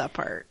forget about that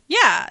part.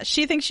 Yeah,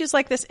 she thinks she's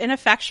like this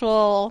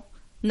ineffectual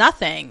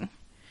nothing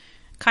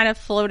kind of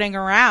floating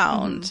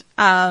around.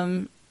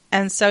 And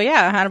so,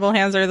 yeah, Hannibal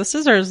hands her the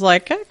scissors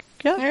like, yeah,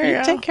 There you you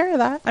go. take care of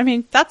that. I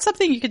mean, that's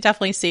something you could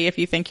definitely see if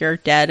you think you're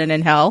dead and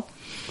in hell.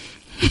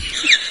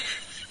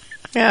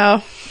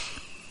 Yeah.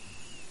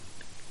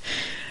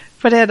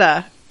 But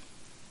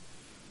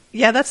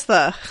yeah, that's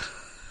the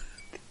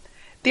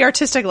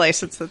artistic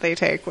license that they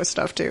take with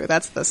stuff too.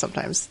 That's the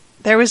sometimes.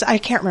 There was, I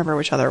can't remember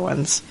which other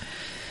ones.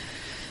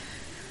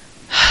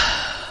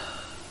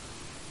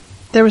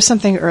 There was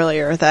something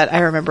earlier that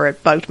I remember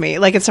it bugged me,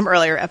 like in some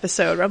earlier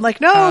episode where I'm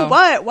like, no, Oh.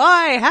 what,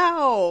 why,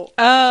 how?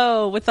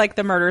 Oh, with like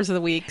the murders of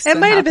the weeks. It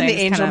and might how have been the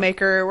things Angel kind of-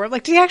 Maker where I'm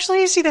like, did he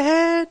actually see the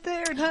head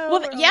there? No.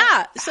 Well,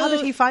 yeah. How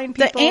did he find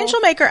people? The Angel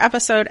Maker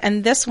episode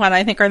and this one,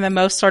 I think, are the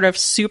most sort of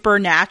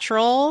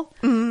supernatural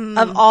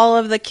of all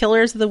of the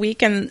killers of the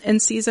week. And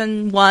in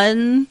season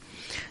 1,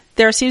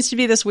 there seems to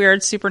be this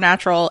weird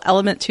supernatural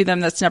element to them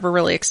that's never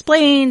really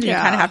explained. You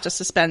Yeah. kind of have to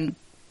suspend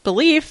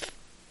belief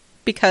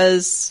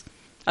because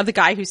of the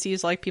guy who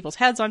sees like people's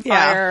heads on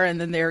Yeah. fire and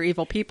then they're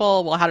evil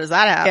people. Well, how does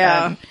that happen?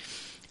 Yeah.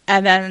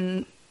 And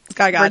then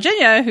Guy got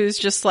Virginia, who's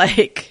just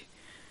like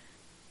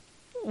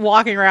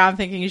walking around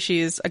thinking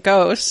she's a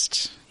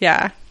ghost.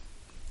 Yeah.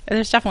 And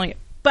there's definitely,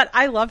 but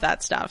I love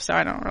that stuff. So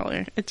I don't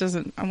really, it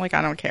doesn't, I'm like,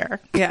 I don't care.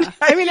 Yeah.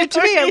 I mean,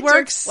 to me, You don't it need to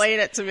works. explain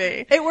it to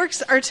me. It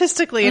works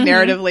artistically and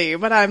narratively,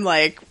 but I'm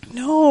like,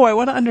 no, I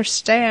want to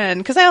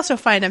understand. Because I also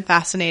find I'm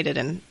fascinated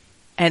in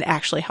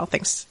actually how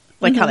things,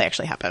 like how they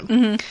actually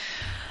happen.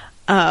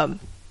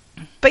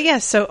 But yeah,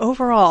 so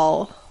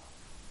overall,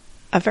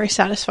 a very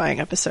satisfying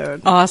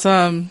episode.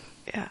 Awesome.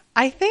 Yeah.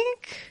 I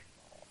think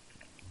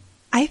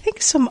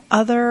some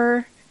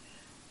other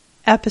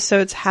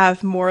episodes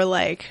have more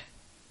like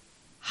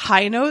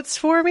high notes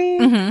for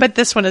me, but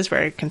this one is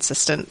very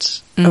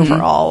consistent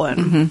overall,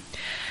 and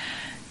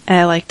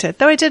I liked it.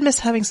 Though I did miss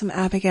having some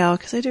Abigail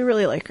because I do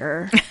really like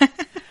her.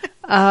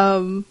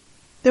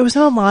 There was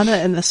no Lana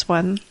in this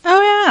one.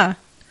 Oh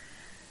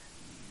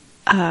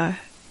yeah.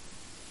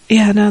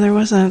 Yeah, no, there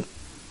wasn't.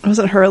 It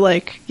wasn't her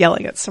like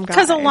yelling at some guy.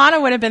 Because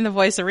Alana would have been the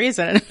voice of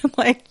reason.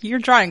 Like, you're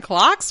drawing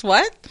clocks?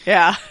 What?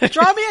 Yeah.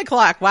 Draw me a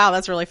clock. Wow,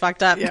 that's really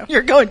fucked up. Yeah.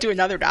 You're going to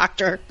another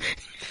doctor.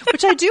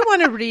 Which I do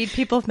want to read.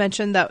 People have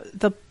mentioned that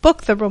the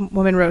book the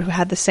woman wrote who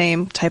had the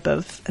same type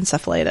of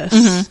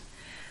encephalitis,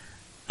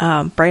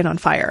 Brain on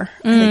Fire,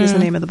 I think is the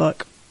name of the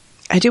book.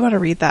 I do want to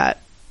read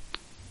that.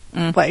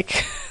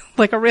 Like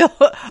a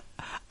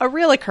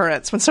real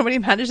occurrence when somebody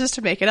manages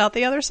to make it out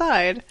the other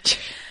side.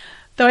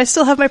 Though I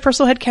still have my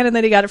personal headcanon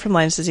that he got it from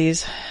Lyme's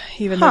disease,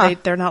 even though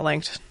they're not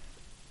linked.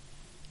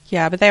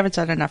 Yeah, but they haven't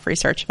done enough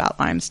research about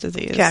Lyme's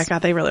disease. Yeah, God,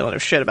 they really don't know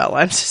shit about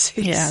Lyme's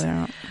disease. Yeah, they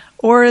don't.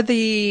 Or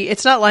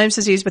it's not Lyme's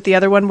disease, but the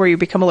other one where you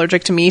become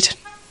allergic to meat.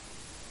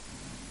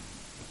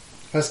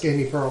 Husky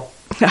Amy Pearl.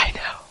 I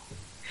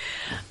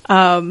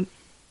know.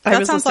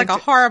 That sounds like a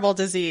horrible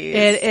disease.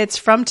 It's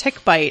from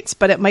tick bites,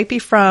 but it might be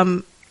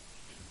from,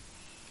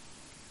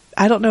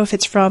 I don't know if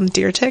it's from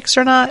deer ticks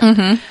or not,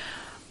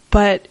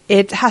 but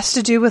it has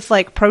to do with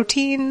like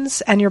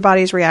proteins and your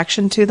body's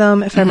reaction to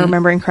them, if I'm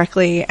remembering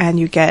correctly, and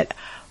you get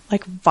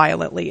like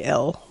violently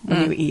ill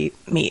when you eat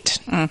meat.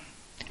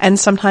 And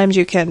sometimes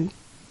you can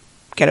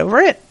get over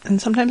it and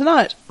sometimes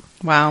not.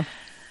 Wow.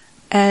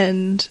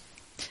 And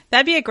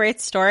That'd be a great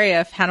story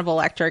if Hannibal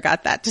Lecter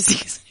got that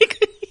disease.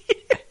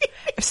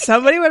 if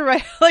somebody would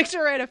like to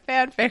write a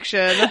fan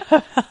fiction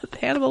about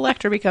Hannibal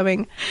Lecter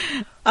becoming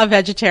A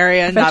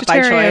vegetarian, not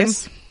by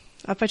choice.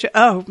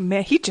 Oh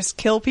man, he'd just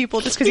kill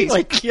people just because He'd he's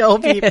like kill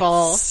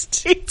people.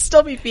 pissed. He'd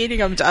still be feeding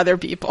them to other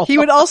people. He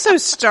would also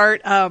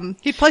start,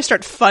 he'd probably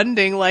start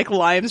funding like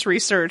Lyme's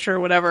research or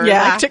whatever.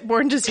 Yeah. Like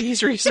tick-borne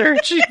disease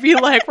research. He'd be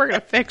like, we're going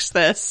to fix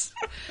this.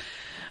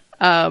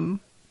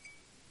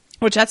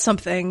 Which that's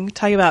something,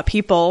 talking about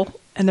people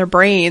and their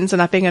brains and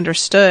not being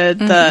understood.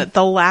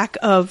 The lack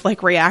of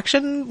like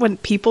reaction when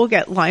people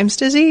get Lyme's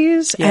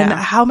disease and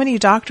how many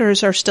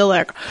doctors are still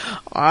like,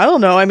 I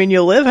don't know. I mean,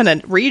 you live in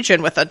a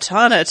region with a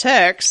ton of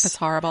ticks. It's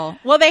horrible.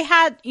 Well, they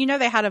had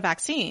a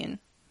vaccine.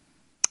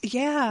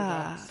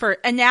 Yeah.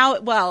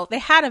 They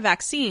had a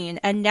vaccine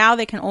and now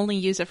they can only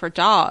use it for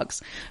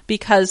dogs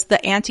because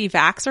the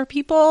anti-vaxxer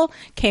people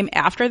came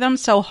after them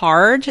so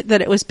hard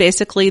that it was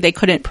basically they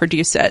couldn't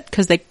produce it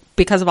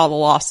because of all the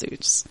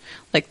lawsuits.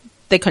 Like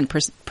they couldn't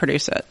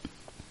produce it.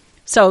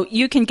 So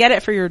you can get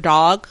it for your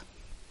dog,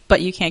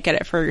 but you can't get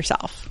it for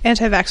yourself.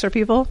 Anti-vaxxer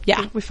people?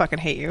 Yeah. We fucking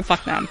hate you.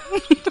 Fuck them.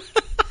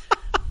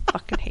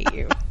 Fucking hate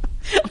you.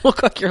 We'll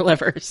cook your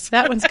livers.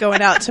 That one's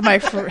going out to my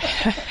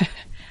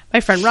my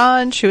friend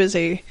Ron. She was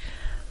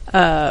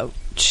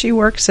she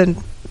works in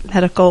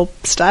medical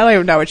style. I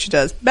don't know what she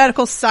does.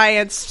 Medical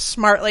science,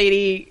 smart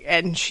lady,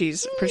 and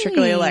she's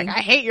particularly like, I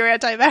hate your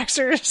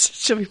anti-vaxxers.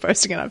 She'll be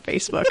posting it on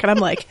Facebook, and I'm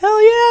like,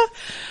 hell yeah.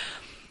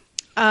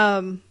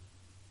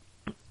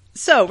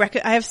 So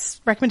I have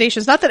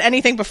recommendations. Not that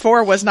anything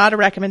before was not a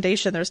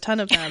recommendation. There's a ton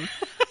of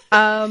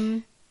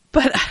them.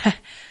 But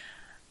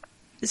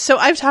so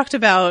I've talked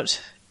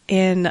about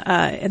in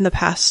the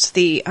past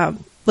the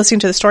listening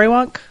to the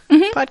Storywonk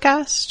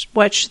podcast,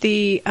 which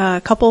the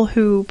couple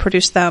who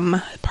produced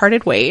them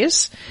parted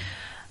ways.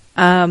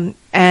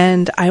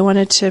 And I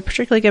wanted to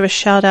particularly give a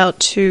shout out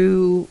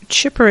to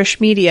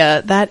Chipperish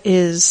Media. That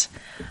is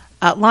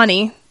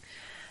Lonnie,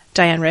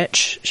 Diane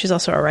Rich. She's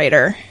also a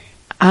writer.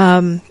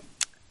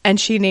 And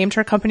she named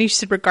her company. She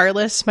said,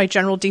 regardless, my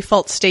general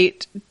default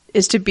state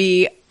is to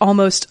be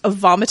almost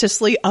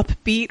vomitously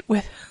upbeat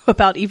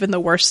about even the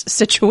worst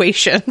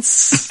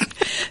situations.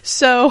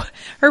 So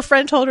her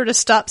friend told her to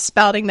stop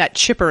spouting that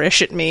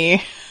chipperish at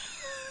me.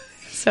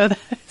 So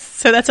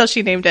that's how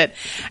she named it.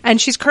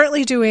 And she's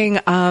currently doing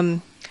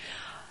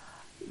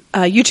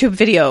YouTube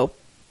video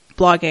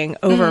blogging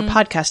over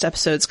podcast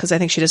episodes because I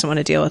think she doesn't want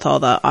to deal with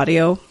all the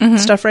audio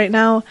stuff right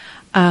now.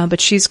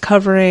 But she's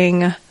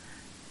covering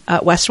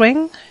West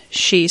Wing.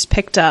 She's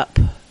picked up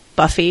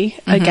Buffy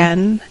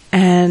again,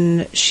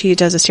 and she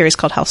does a series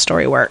called How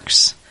Story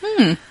Works.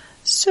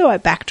 So I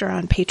backed her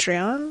on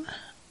Patreon.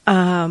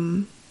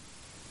 And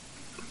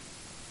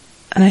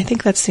I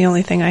think that's the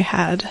only thing I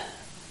had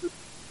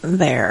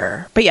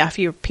there. But yeah, if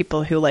you're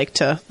people who like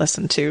to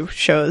listen to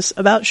shows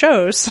about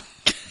shows,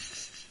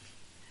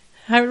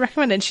 I would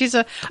recommend it. She's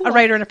a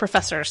writer and a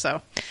professor,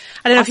 so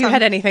I don't know if you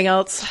had anything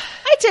else.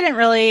 I didn't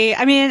really.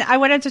 I mean, I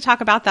wanted to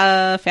talk about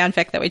the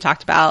fanfic that we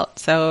talked about,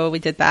 so we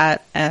did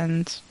that,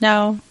 and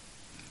no.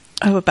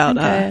 Oh, about,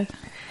 yeah,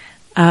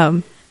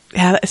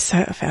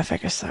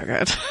 fanfic is so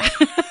good.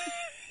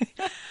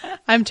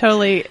 I'm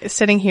totally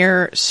sitting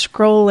here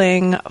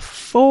scrolling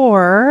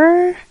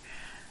for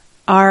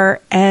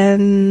our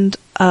end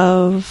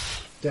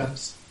of...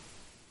 Debs.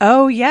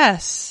 Oh,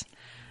 yes.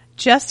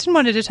 Justin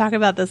wanted to talk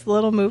about this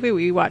little movie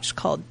we watched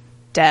called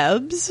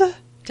Debs.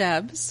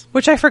 Debs.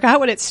 Which I forgot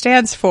what it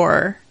stands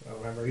for. I don't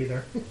remember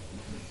either.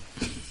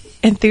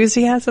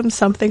 Enthusiasm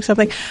something,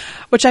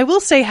 which I will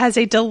say has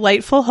a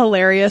delightful,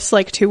 hilarious,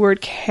 like 2-word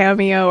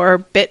cameo or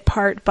bit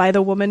part by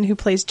the woman who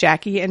plays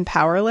Jackie in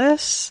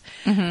Powerless.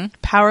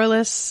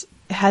 Powerless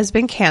has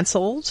been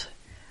canceled.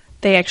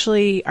 They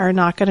actually are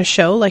not going to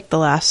show like the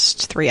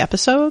last 3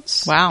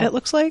 episodes. Wow. It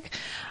looks like.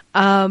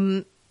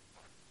 And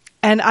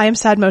I am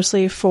sad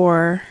mostly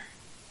for,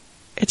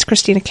 it's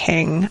Christina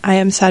King. I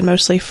am sad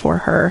mostly for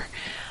her,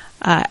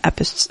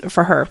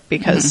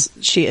 because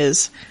she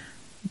is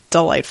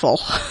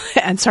delightful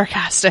and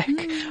sarcastic.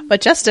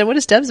 But Justin, what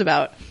is Debs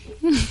about?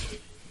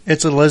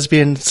 It's a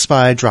lesbian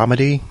spy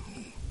dramedy.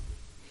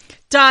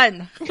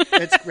 Done.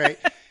 It's great.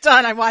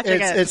 Done. I'm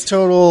watching it. It's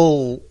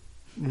total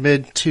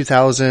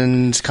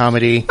mid-2000s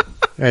comedy.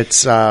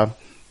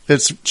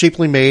 It's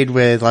cheaply made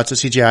with lots of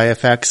CGI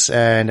effects,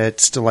 and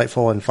it's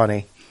delightful and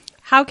funny.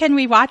 How can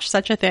we watch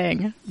such a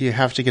thing? You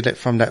have to get it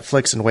from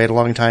Netflix and wait a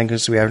long time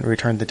because we haven't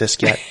returned the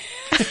disc yet.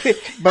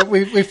 But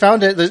we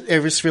found it.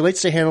 It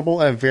relates to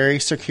Hannibal in a very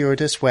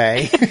circuitous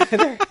way.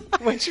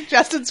 Which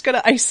Justin's going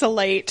to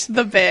isolate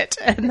the bit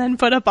and then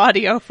put up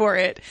audio for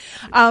it.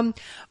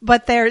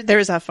 But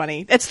there's a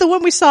funny. It's the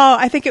one we saw.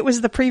 I think it was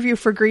the preview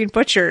for Green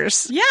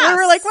Butchers. Yeah. We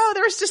were like, wow,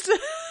 there was just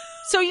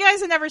So you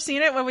guys had never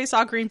seen it when we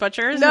saw Green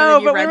Butchers?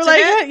 No, but we were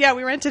like, yeah,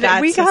 we rented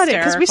it. We got it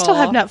because we still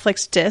have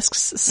Netflix discs.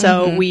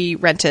 So we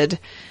rented.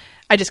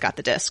 I just got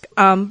the disc.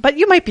 But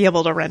you might be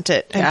able to rent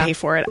it and pay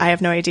for it. I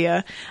have no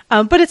idea.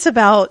 But it's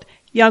about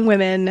young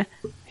women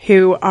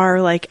who are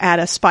like at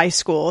a spy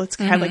school. It's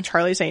kind of like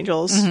Charlie's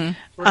Angels.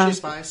 Or She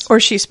Spies. Or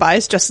She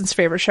Spies, Justin's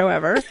favorite show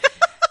ever.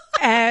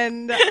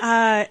 and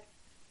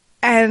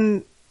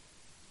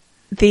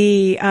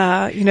the,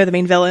 the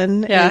main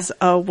villain is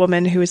a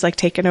woman who is like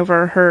taken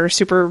over her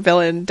super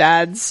villain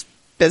dad's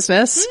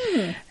business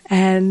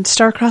and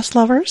star-crossed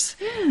lovers.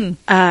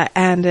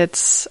 And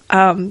it's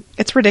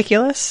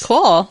ridiculous.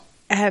 Cool.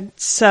 And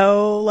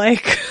so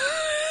like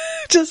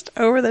just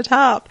over the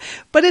top,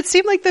 but it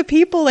seemed like the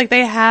people, like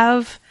they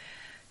have,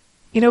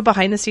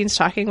 behind the scenes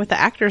talking with the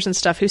actors and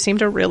stuff who seem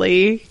to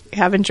really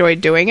have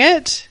enjoyed doing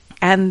it.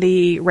 And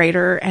the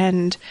writer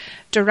and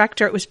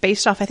director, it was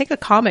based off, I think, a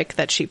comic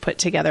that she put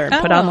together and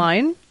put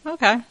online.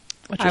 Okay.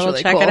 Which I will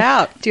really check cool. it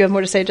out. Do you have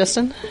more to say,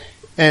 Justin?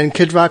 And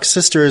Kid Rock's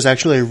sister is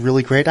actually a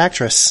really great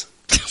actress.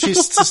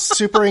 She's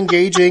super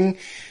engaging,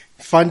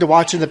 fun to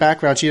watch in the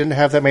background. She didn't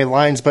have that many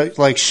lines, but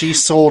like she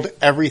sold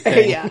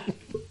everything.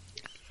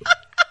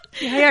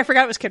 Yeah, I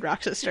forgot it was Kid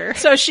Rock's sister.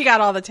 So she got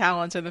all the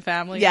talent in the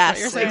family.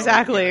 Yes,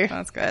 exactly. Yeah,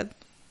 that's good.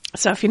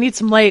 So if you need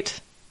some light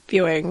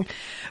viewing.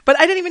 But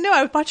I didn't even know.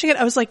 I was watching it.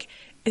 I was like,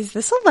 is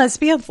this a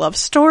lesbian love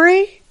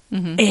story?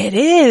 It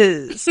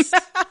is.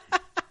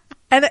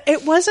 And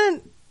it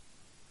wasn't,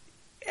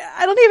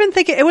 I don't even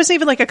think it wasn't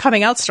even like a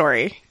coming out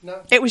story.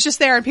 No. It was just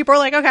there and people were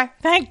like, okay.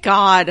 Thank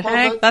God.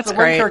 Well, That's the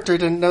great. one character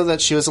didn't know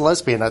that she was a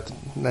lesbian.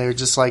 They were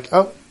just like,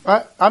 oh,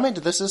 I'm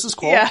into this. This is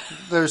cool. Yeah.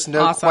 There's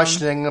no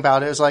questioning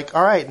about it. It was like,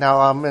 all right,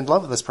 now I'm in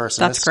love with this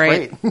person. That's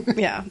great.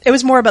 Yeah. It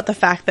was more about the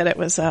fact that it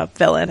was a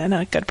villain and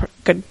a good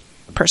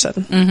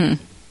person.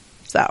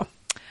 So.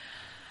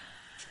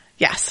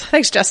 Yes.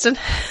 Thanks, Justin.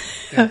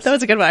 Yes. That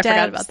was a good one. I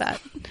forgot Debs. about that.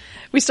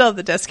 We still have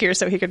the disc here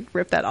so he could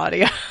rip that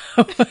audio.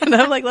 And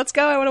I'm like, let's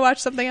go. I want to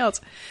watch something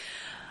else.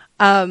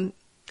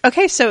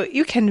 Okay, so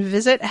you can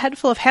visit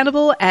Headful of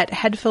Hannibal at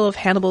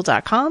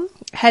headfulofhannibal.com,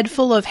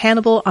 Headful of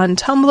Hannibal on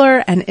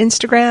Tumblr and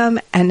Instagram,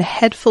 and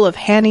Headful of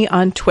Hanny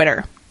on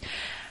Twitter.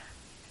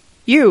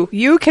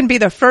 You can be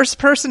the first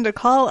person to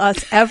call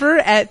us ever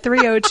at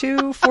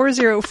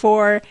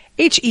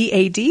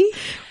 302-404-HEAD.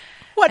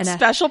 What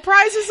special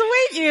prizes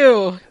await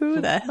you?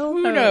 Who the hell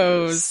Who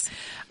knows?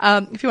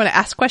 If you want to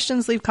ask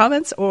questions, leave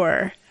comments,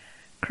 or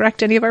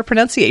correct any of our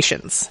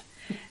pronunciations.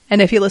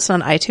 And if you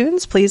listen on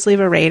iTunes, please leave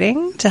a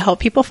rating to help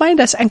people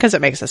find us and because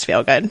it makes us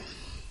feel good.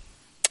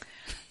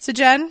 So,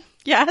 Jen,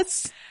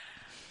 Yes.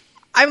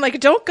 I'm like,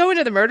 don't go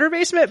into the murder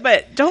basement,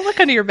 but don't look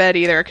under your bed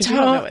either because you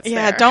don't know what's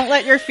there. Don't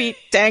let your feet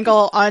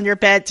dangle on your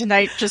bed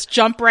tonight. Just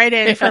jump right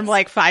in from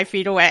like 5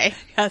 feet away.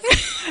 Yes.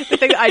 The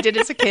thing that I did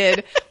as a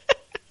kid,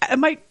 I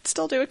might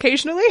still do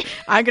occasionally.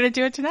 I'm going to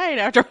do it tonight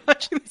after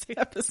watching this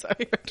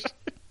episode.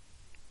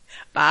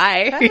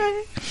 Bye.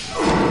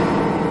 Bye.